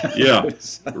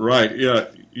 right.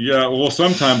 Yeah. Well,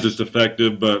 sometimes it's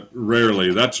effective, but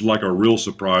rarely. That's like a real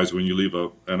surprise when you leave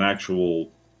an actual,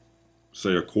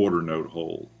 say, a quarter note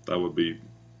hole. That would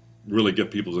really get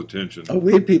people's attention. Oh,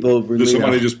 we had people. Did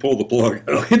somebody just pull the plug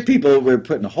out? We had people were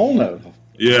putting a whole note.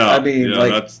 Yeah, I mean,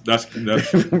 that's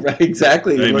right,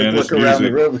 exactly. Hey, Look man, it's around music.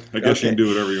 the room. I guess you can do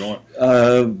whatever you want.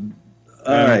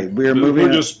 All right, we're moving.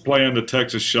 We're just playing the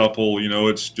Texas Shuffle.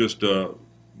 It's just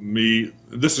me.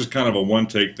 This is kind of a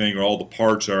one-take thing. All the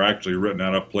parts are actually written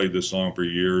out. I've played this song for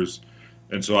years,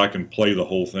 and so I can play the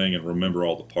whole thing and remember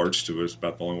all the parts to it. It's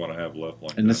about the only one I have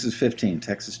left. And this is 15,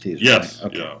 Texas Teaser. Yes.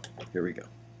 Okay. Yeah. Here we go.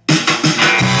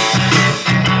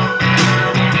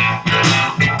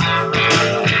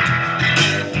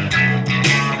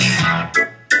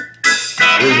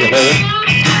 Here's the hole.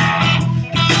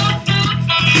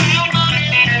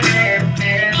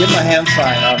 Give him a hand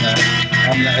sign on the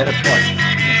edit point.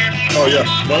 Oh yeah.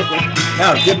 What?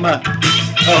 Now, give him a.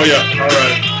 Oh yeah. All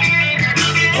right.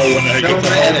 Oh, when they Show get him the the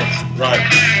hole. edits. Right.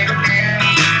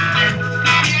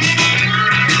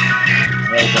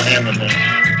 There's the ham in there.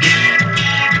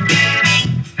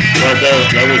 Right there.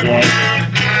 That was one.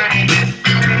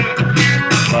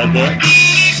 Right there.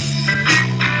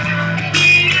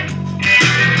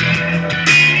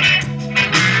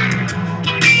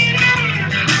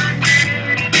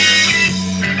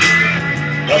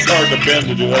 That's hard to bend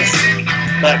to do. That's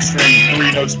back string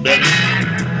 3 notes bending.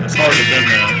 It's hard to bend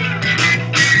that.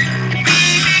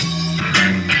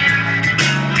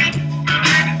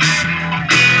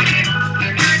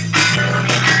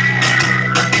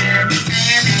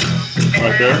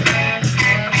 Right there.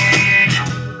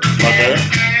 Right there.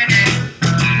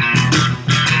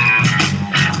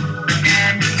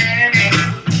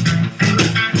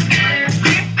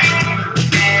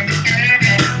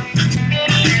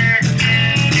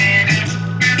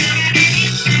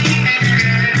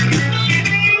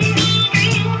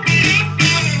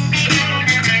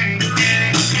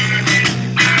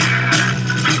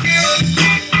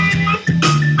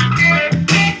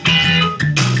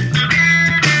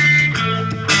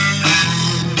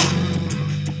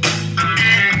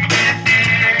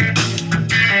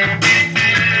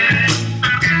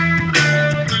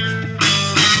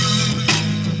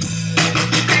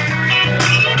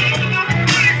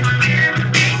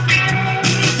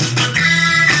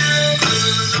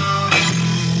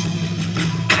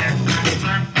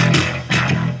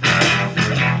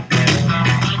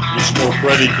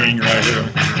 Freddie King right here.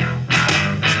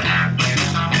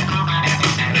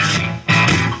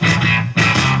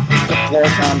 The floor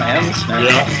tom and the snare.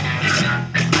 Yeah.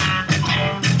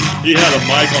 He had a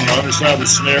mic on the underside of the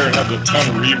snare and had a ton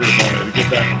of reverb on it to get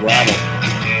that rattle.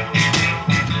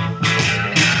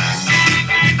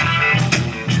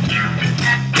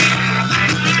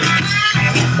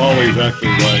 Paulie's actually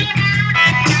right.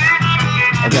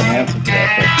 I got an answer for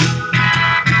that.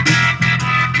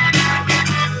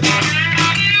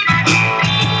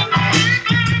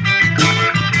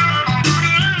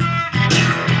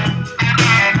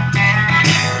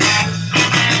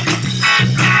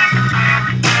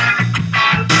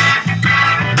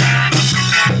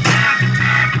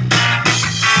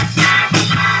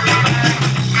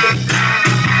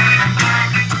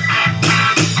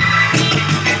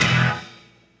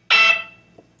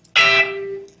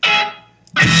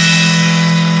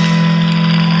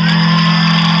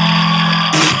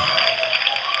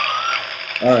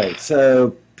 All right,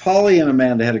 so Paulie and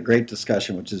Amanda had a great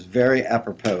discussion, which is very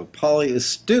apropos. Paulie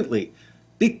astutely,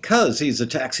 because he's a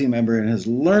taxi member and has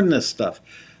learned this stuff,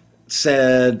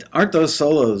 said, aren't those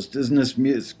solos, isn't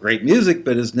this great music,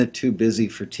 but isn't it too busy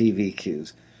for TV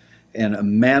cues? And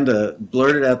Amanda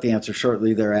blurted out the answer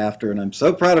shortly thereafter, and I'm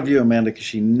so proud of you, Amanda, because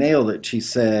she nailed it. She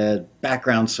said,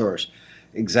 background source.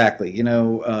 Exactly. You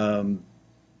know,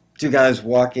 two guys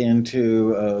walk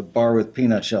into a bar with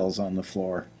peanut shells on the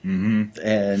floor,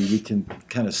 and you can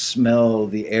kind of smell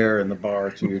the air in the bar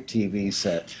through your TV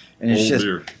set. And it's Old just,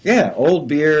 beer. yeah, old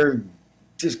beer,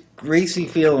 just greasy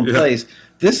feel in Yeah. place.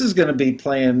 This is going to be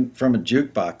playing from a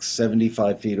jukebox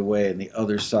 75 feet away on the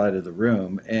other side of the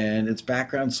room, and it's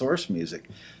background source music.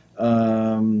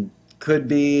 Could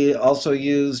be also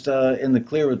used in the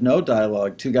clear with no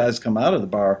dialogue. Two guys come out of the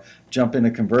bar, jump in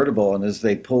a convertible, and as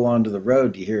they pull onto the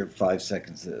road, you hear 5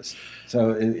 seconds of this. So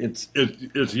it's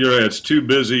It's too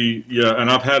busy. Yeah,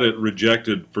 and I've had it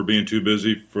rejected for being too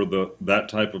busy for that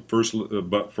type of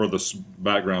but for the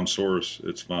background source,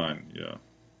 it's fine. Yeah.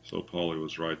 So Paulie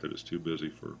was right that it's too busy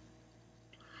for.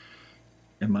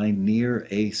 Am I near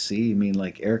AC? You mean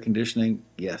like air conditioning?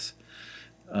 Yes.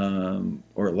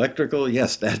 Or electrical?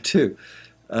 Yes, that too.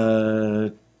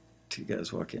 Two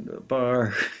guys walk into a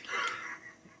bar.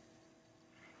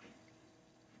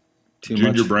 Too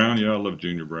Junior much. Brown, yeah, I love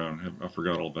Junior Brown. I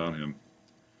forgot all about him.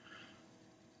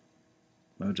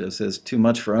 Mojo says too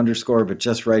much for underscore, but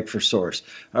just right for source.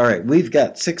 All right, we've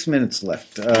got 6 minutes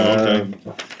left. Okay.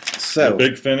 So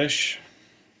Big Finish.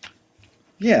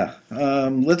 yeah,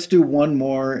 let's do one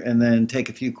more and then take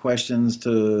a few questions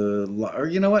or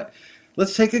you know what?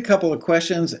 Let's take a couple of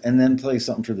questions and then play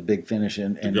something for the Big Finish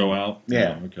and To go out?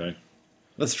 Yeah. Okay.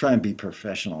 Let's try and be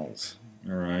professionals.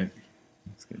 All right.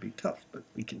 It's going to be tough, but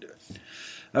we can do it.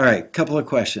 All right, couple of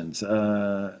questions.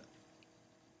 Do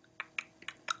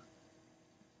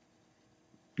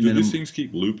Minim- these things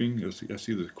keep looping? I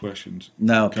see the questions.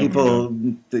 No, coming people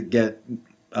that get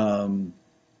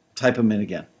type them in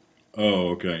again. Oh,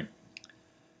 okay.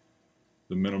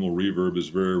 The minimal reverb is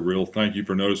very real. Thank you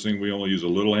for noticing. We only use a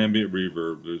little ambient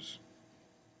reverb. There's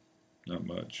not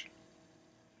much.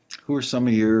 Who are some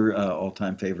of your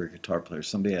all-time favorite guitar players?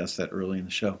 Somebody asked that early in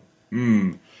the show.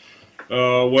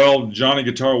 Well, Johnny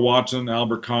Guitar Watson,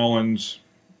 Albert Collins.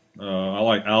 I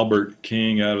like Albert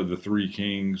King out of the Three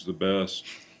Kings the best.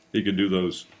 He could do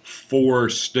those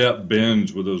 4-step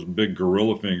bends with those big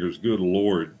gorilla fingers. Good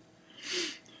Lord.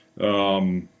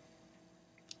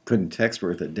 Couldn't text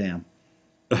worth a damn.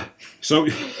 So,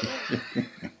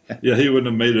 yeah, he wouldn't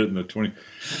have made it in the 20.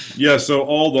 Yeah, so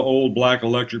all the old Black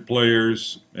Electric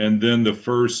players, and then the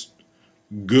first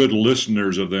good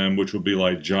listeners of them, which would be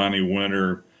like Johnny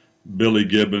Winter, Billy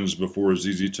Gibbons before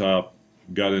ZZ Top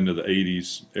got into the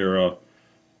 80s era,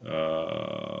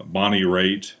 Bonnie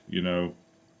Raitt,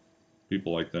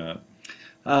 people like that.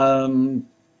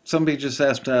 Somebody just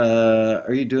asked,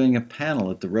 are you doing a panel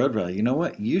at the Road Rally? You know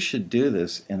what? You should do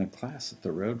this in a class at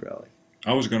the Road Rally.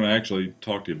 I was going to actually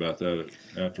talk to you about that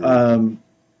after,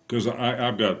 because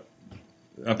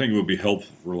I think it would be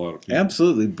helpful for a lot of people.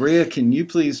 Absolutely. Bria, can you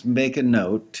please make a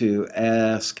note to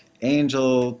ask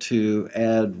Angel to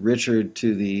add Richard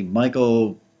to the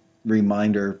Michael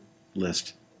reminder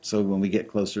list so when we get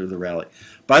closer to the rally.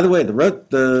 By the way,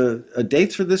 the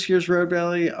dates for this year's Road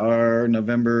Rally are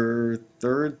November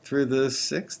 3rd through the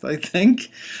 6th, I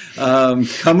think,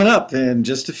 coming up in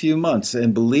just a few months.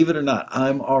 And believe it or not,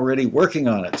 I'm already working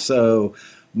on it. So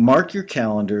mark your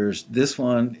calendars. This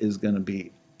one is going to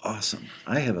be awesome.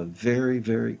 I have a very,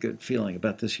 very good feeling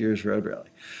about this year's Road Rally.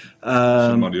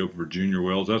 Somebody over for Junior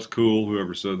Wells. That's cool,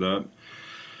 whoever said that.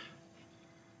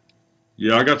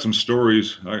 Yeah, I got some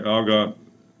stories.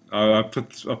 I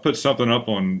put something up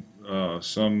on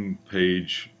some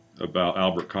page about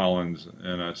Albert Collins,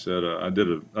 and I said I did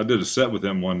a set with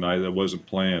him one night that wasn't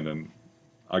planned, and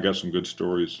I got some good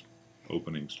stories,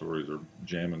 opening stories or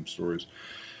jamming stories.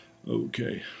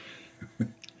 Okay.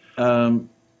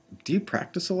 Do you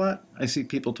practice a lot? I see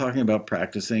people talking about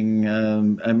practicing. I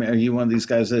mean, are you one of these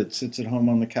guys that sits at home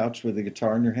on the couch with a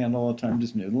guitar in your hand all the time,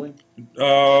 just noodling?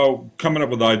 Coming up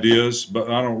with ideas, but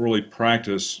I don't really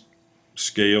practice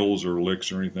scales or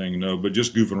licks or anything. No, but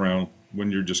just goofing around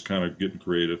when you're just kind of getting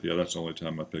creative. Yeah, that's the only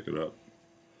time I pick it up.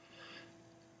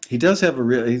 He does have a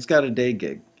real. He's got a day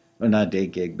gig, well, not a day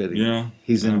gig, but Yeah,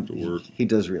 he's I in. have to work. He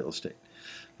does real estate.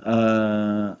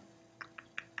 Uh,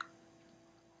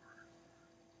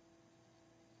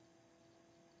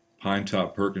 Pine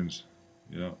Top Perkins.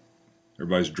 Yeah,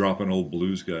 everybody's dropping old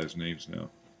blues guys' names now.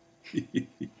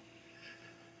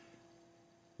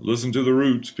 Listen to the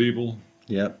Roots, people.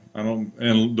 yep. I don't,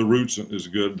 and the Roots is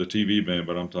good, the TV band,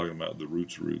 but I'm talking about the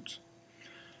Roots.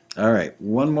 All right.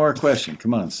 One more question.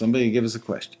 Come on, somebody give us a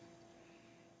question.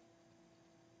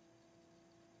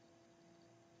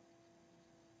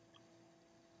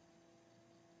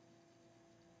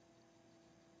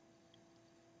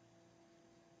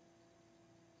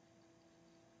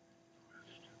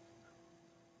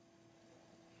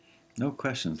 No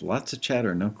questions. Lots of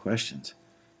chatter. No questions.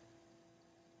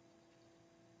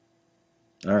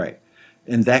 All right.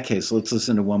 In that case, let's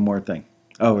listen to one more thing.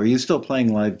 Oh, are you still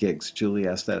playing live gigs? Julie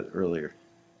asked that earlier.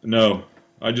 No,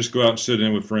 I just go out and sit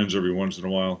in with friends every once in a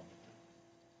while.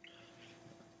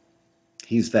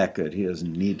 He's that good. He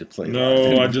doesn't need to play No,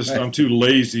 live. I'm too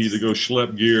lazy to go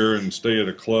schlep gear and stay at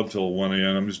a club till 1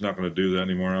 a.m. I'm just not going to do that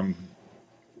anymore. I'm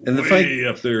And the way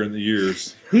up there in the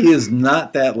years. He is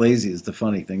not that lazy is the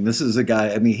funny thing. This is a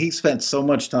guy, I mean, he spent so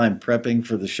much time prepping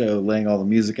for the show, laying all the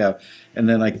music out, and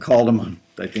then I called him on,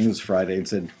 I think it was Friday, and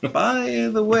said, by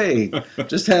the way,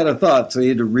 just had a thought. So he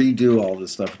had to redo all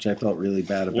this stuff, which I felt really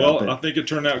bad about. Well, I But, think it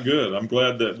turned out good. I'm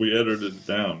glad that we edited it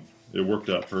down. It worked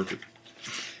out perfect.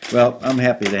 well, I'm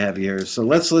happy to have you here. So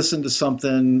let's listen to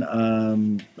something.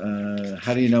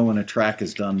 How do you know when a track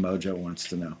is done? Mojo wants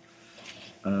to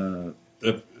know.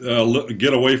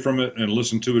 Get away from it and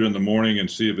listen to it in the morning and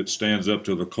see if it stands up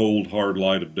to the cold, hard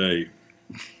light of day.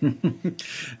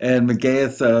 And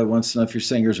McGaith wants to know if your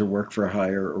singers are work for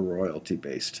hire or royalty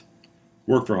based.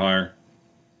 Work for hire.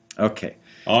 Okay.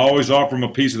 I always offer them a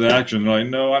piece of the action. They're like,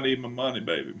 no, I need my money,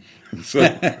 baby. So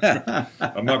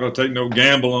I'm not going to take no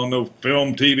gamble on no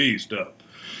film, TV stuff.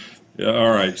 Yeah, all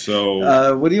right.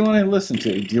 So, What do you want to listen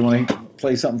to? Do you want to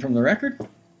play something from the record?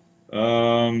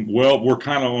 well, we're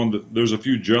kind of on there's a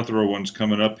few Jethro ones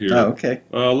coming up here. Oh, okay.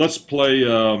 Let's play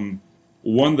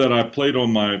one that I played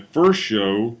on my first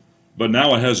show, but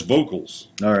now it has vocals.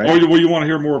 All right. Oh, you want to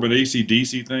hear more of an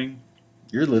AC/DC thing?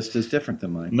 Your list is different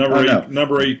than mine. Number Oh, eight, no.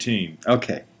 number 18.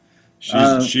 Okay.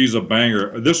 She's a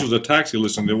banger. This was a taxi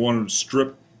listing. They wanted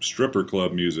stripper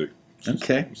club music,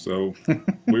 Okay. so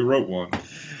we wrote one.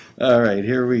 All right.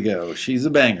 Here we go. She's a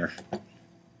banger.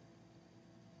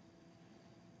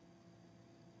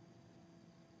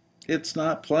 It's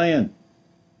not playing.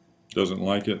 Doesn't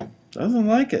like it. Doesn't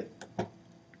like it.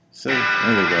 So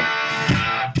there we go.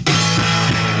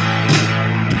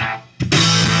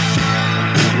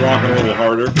 Rocking a little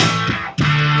harder.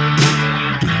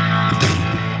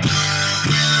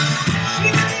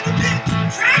 She's a little bit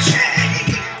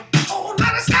trashy. Oh,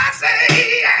 not a sassy.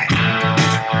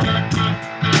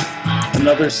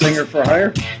 Another singer for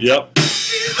hire. Yep.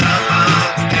 She's a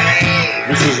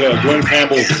monkey. This is Glenn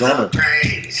Campbell's drummer.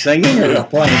 Singing or Yeah.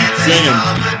 playing? Singing.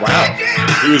 Wow.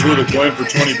 He was with the Glenn for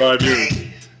 25 years.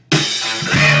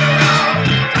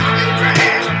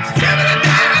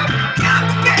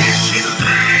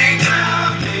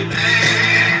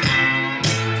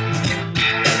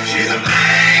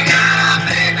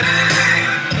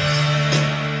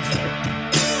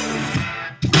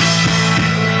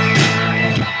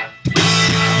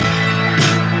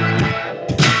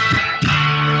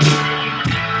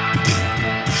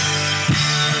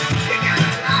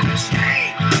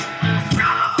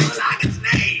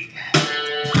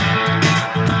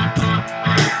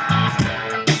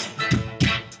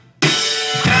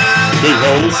 Big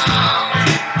holes.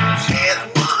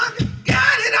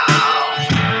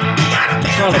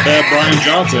 It's not a bad Brian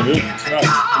Johnson.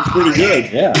 It's pretty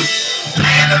good. Yeah.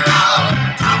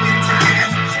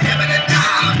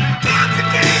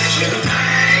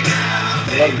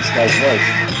 I love this guy's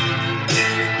voice.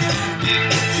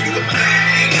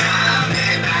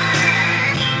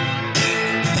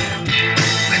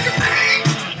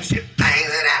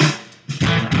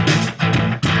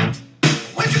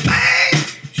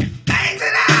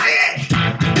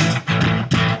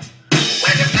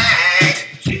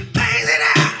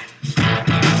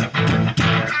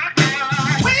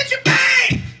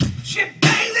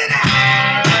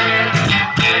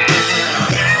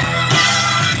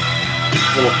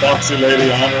 Little foxy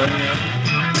lady honoring you.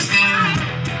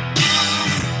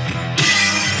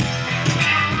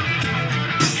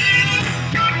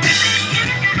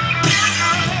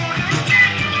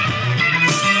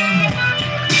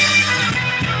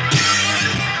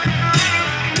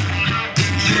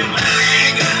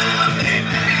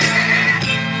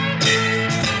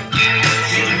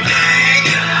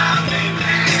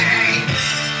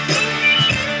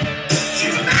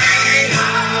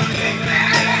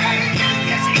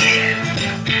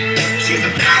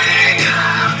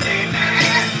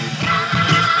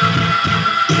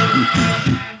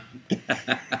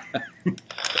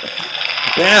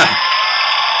 Yeah.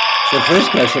 So the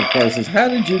first question, of course, is how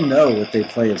did you know what they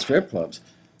play at strip clubs?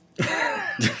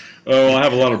 Oh, I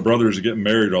have a lot of brothers getting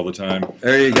married all the time.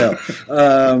 There you go.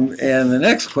 And the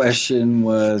next question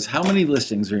was how many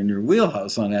listings are in your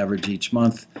wheelhouse on average each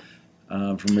month?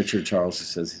 From Richard Charles, who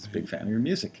says he's a big fan of your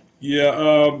music.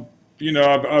 Yeah,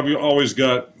 I've always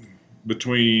got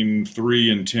between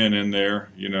 3 and 10 in there.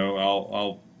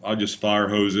 I'll just fire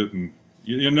hose it, and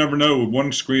you never know.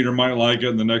 One screener might like it,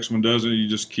 and the next one doesn't. You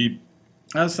just keep.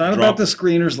 It's not about the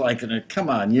screeners liking it. Come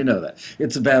on, you know that.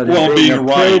 It's about Well, it being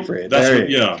right. appropriate. That's There what.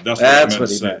 you go. Yeah, that's That's what I meant what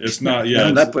to he say. meant. It's not. Yeah,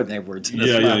 I'm it's- not putting any words in his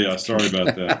yeah, mouth. yeah. Sorry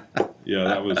about that. Yeah,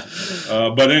 that was.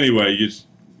 But anyway,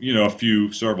 a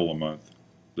few, several a month.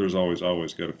 There's always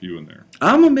got a few in there.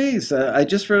 I'm amazed. I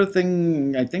just read a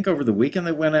thing, I think over the weekend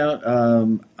that went out.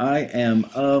 I am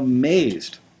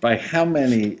amazed by how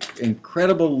many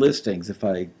incredible listings, if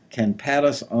I can pat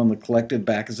us on the collective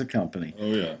back as a company, Oh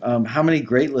yeah. how many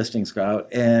great listings go out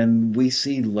and we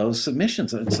see low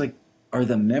submissions. It's like, are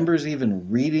the members even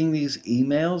reading these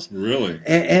emails? Really?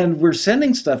 And we're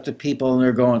sending stuff to people and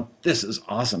they're going, this is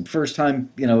awesome. First time,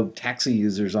 taxi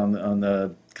users on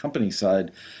the company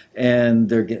side, and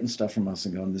they're getting stuff from us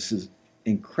and going, this is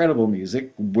incredible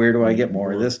music. Where do I get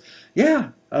more of this? Yeah.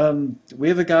 We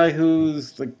have a guy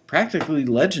who's like practically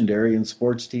legendary in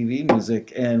sports TV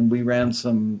music, and we ran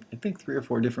some, I think 3 or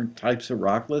 4 different types of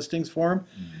rock listings for him.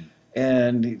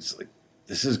 And he's like,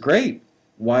 this is great.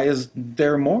 Why is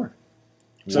there more?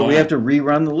 So we Wow. have to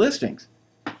rerun the listings.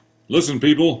 Listen,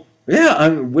 people.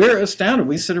 Yeah, we're astounded.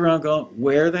 We sit around going,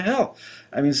 where the hell?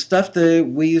 I mean, stuff that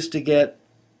we used to get,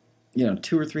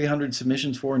 200 or 300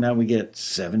 submissions for, now we get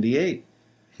 78.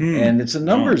 And it's a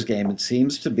numbers game. It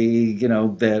seems to be,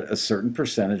 that a certain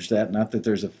percentage, not that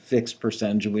there's a fixed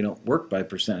percentage and we don't work by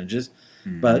percentages,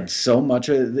 but so much.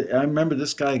 I remember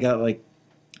this guy got like,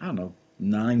 I don't know,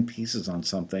 9 pieces on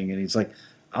something, and he's like,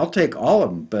 I'll take all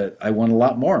of them, but I want a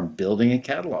lot more. I'm building a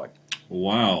catalog.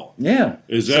 Wow. Yeah.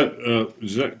 Does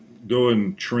that go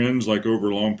in trends like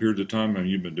over long periods of time? I mean,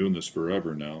 you've been doing this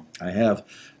forever now. I have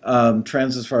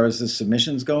trends as far as the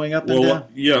submissions going up and down.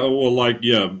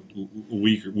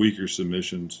 Weaker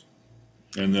submissions,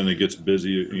 and then it gets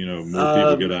busy. More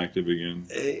people get active again.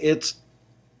 It's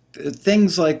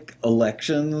things like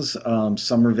elections,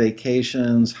 summer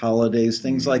vacations, holidays,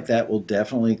 things like that will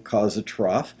definitely cause a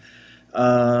trough.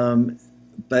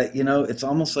 But it's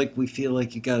almost like we feel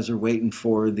like you guys are waiting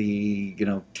for the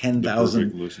 10,000.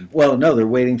 Perfect listen. Well, no, they're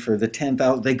waiting for the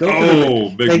 10,000. They go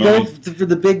for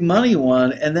the big money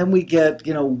one, and then we get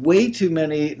way too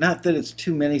many. Not that it's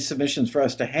too many submissions for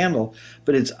us to handle,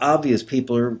 but it's obvious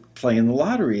people are playing the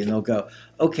lottery, and they'll go,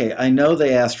 okay, I know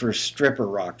they asked for stripper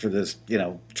rock for this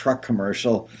truck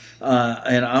commercial,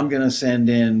 and I'm going to send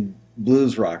in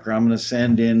blues rock, or I'm going to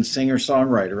send in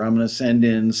singer-songwriter, I'm going to send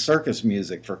in circus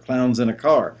music for clowns in a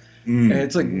car. And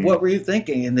it's like, what were you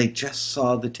thinking? And they just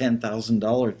saw the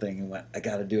 $10,000 thing and went, I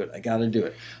got to do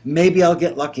it. Maybe I'll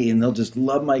get lucky and they'll just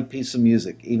love my piece of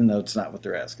music, even though it's not what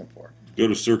they're asking for. Go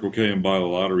to Circle K and buy a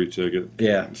lottery ticket.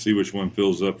 Yeah. See which one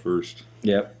fills up first.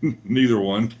 Yep. Neither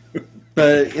one.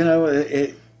 But,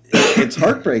 it's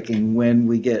heartbreaking when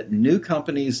we get new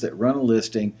companies that run a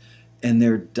listing and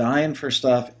they're dying for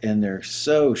stuff and they're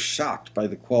so shocked by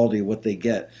the quality of what they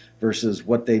get versus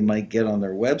what they might get on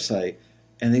their website.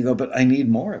 And they go, but I need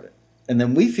more of it. And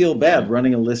then we feel bad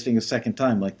running a listing a second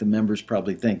time. Like the members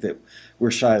probably think that we're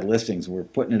shy of listings. We're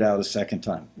putting it out a second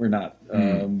time. We're not.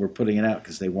 We're putting it out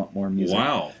because they want more music.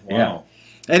 Wow. Yeah.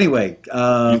 Anyway.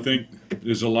 You think,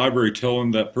 is the library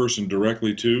telling that person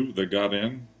directly too that got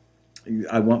in?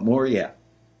 I want more, yeah.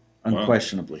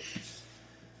 Unquestionably.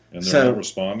 And they're not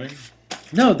responding?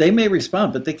 No, they may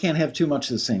respond, but they can't have too much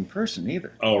of the same person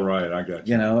either. Oh, right. I got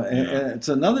you. And it's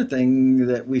another thing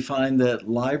that we find that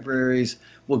libraries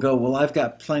will go, well, I've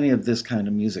got plenty of this kind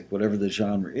of music, whatever the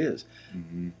genre is.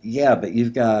 Yeah, but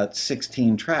you've got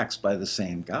 16 tracks by the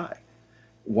same guy.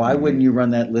 Why wouldn't you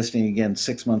run that listing again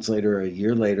 6 months later or a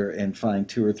year later and find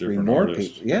 2 or 3 Different more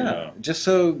artists. people? Yeah, just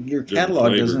so your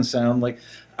catalog doesn't sound like...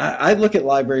 I look at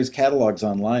libraries catalogs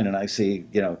online and I see,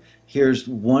 here's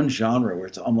one genre where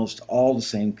it's almost all the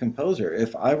same composer.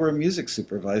 If I were a music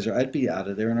supervisor, I'd be out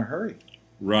of there in a hurry.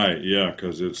 Right, yeah,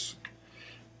 because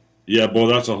yeah, boy,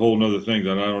 that's a whole nother thing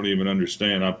that I don't even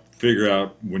understand. I figure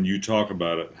out when you talk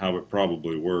about it how it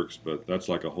probably works, but that's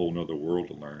like a whole nother world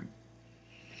to learn.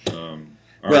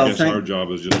 Well, I guess our job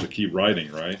is just to keep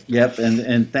writing, right? Yep,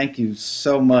 and thank you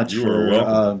so much You are for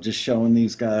welcome. just showing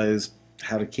these guys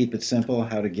how to keep it simple,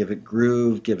 how to give it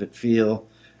groove, give it feel.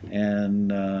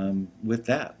 And with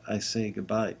that, I say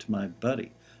goodbye to my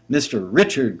buddy, Mr.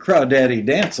 Richard Crawdaddy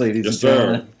Dance, ladies Yes, and sir.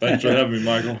 gentlemen. Thanks for having me,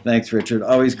 Michael. Thanks, Richard.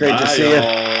 Always great to Bye, see you.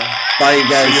 y'all. Bye, you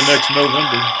guys. See you next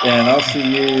November. And I'll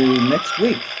see you next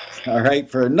week. All right,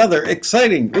 for another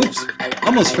exciting,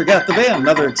 almost forgot the band,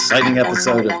 another exciting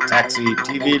episode of Taxi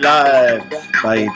TV Live. Bye.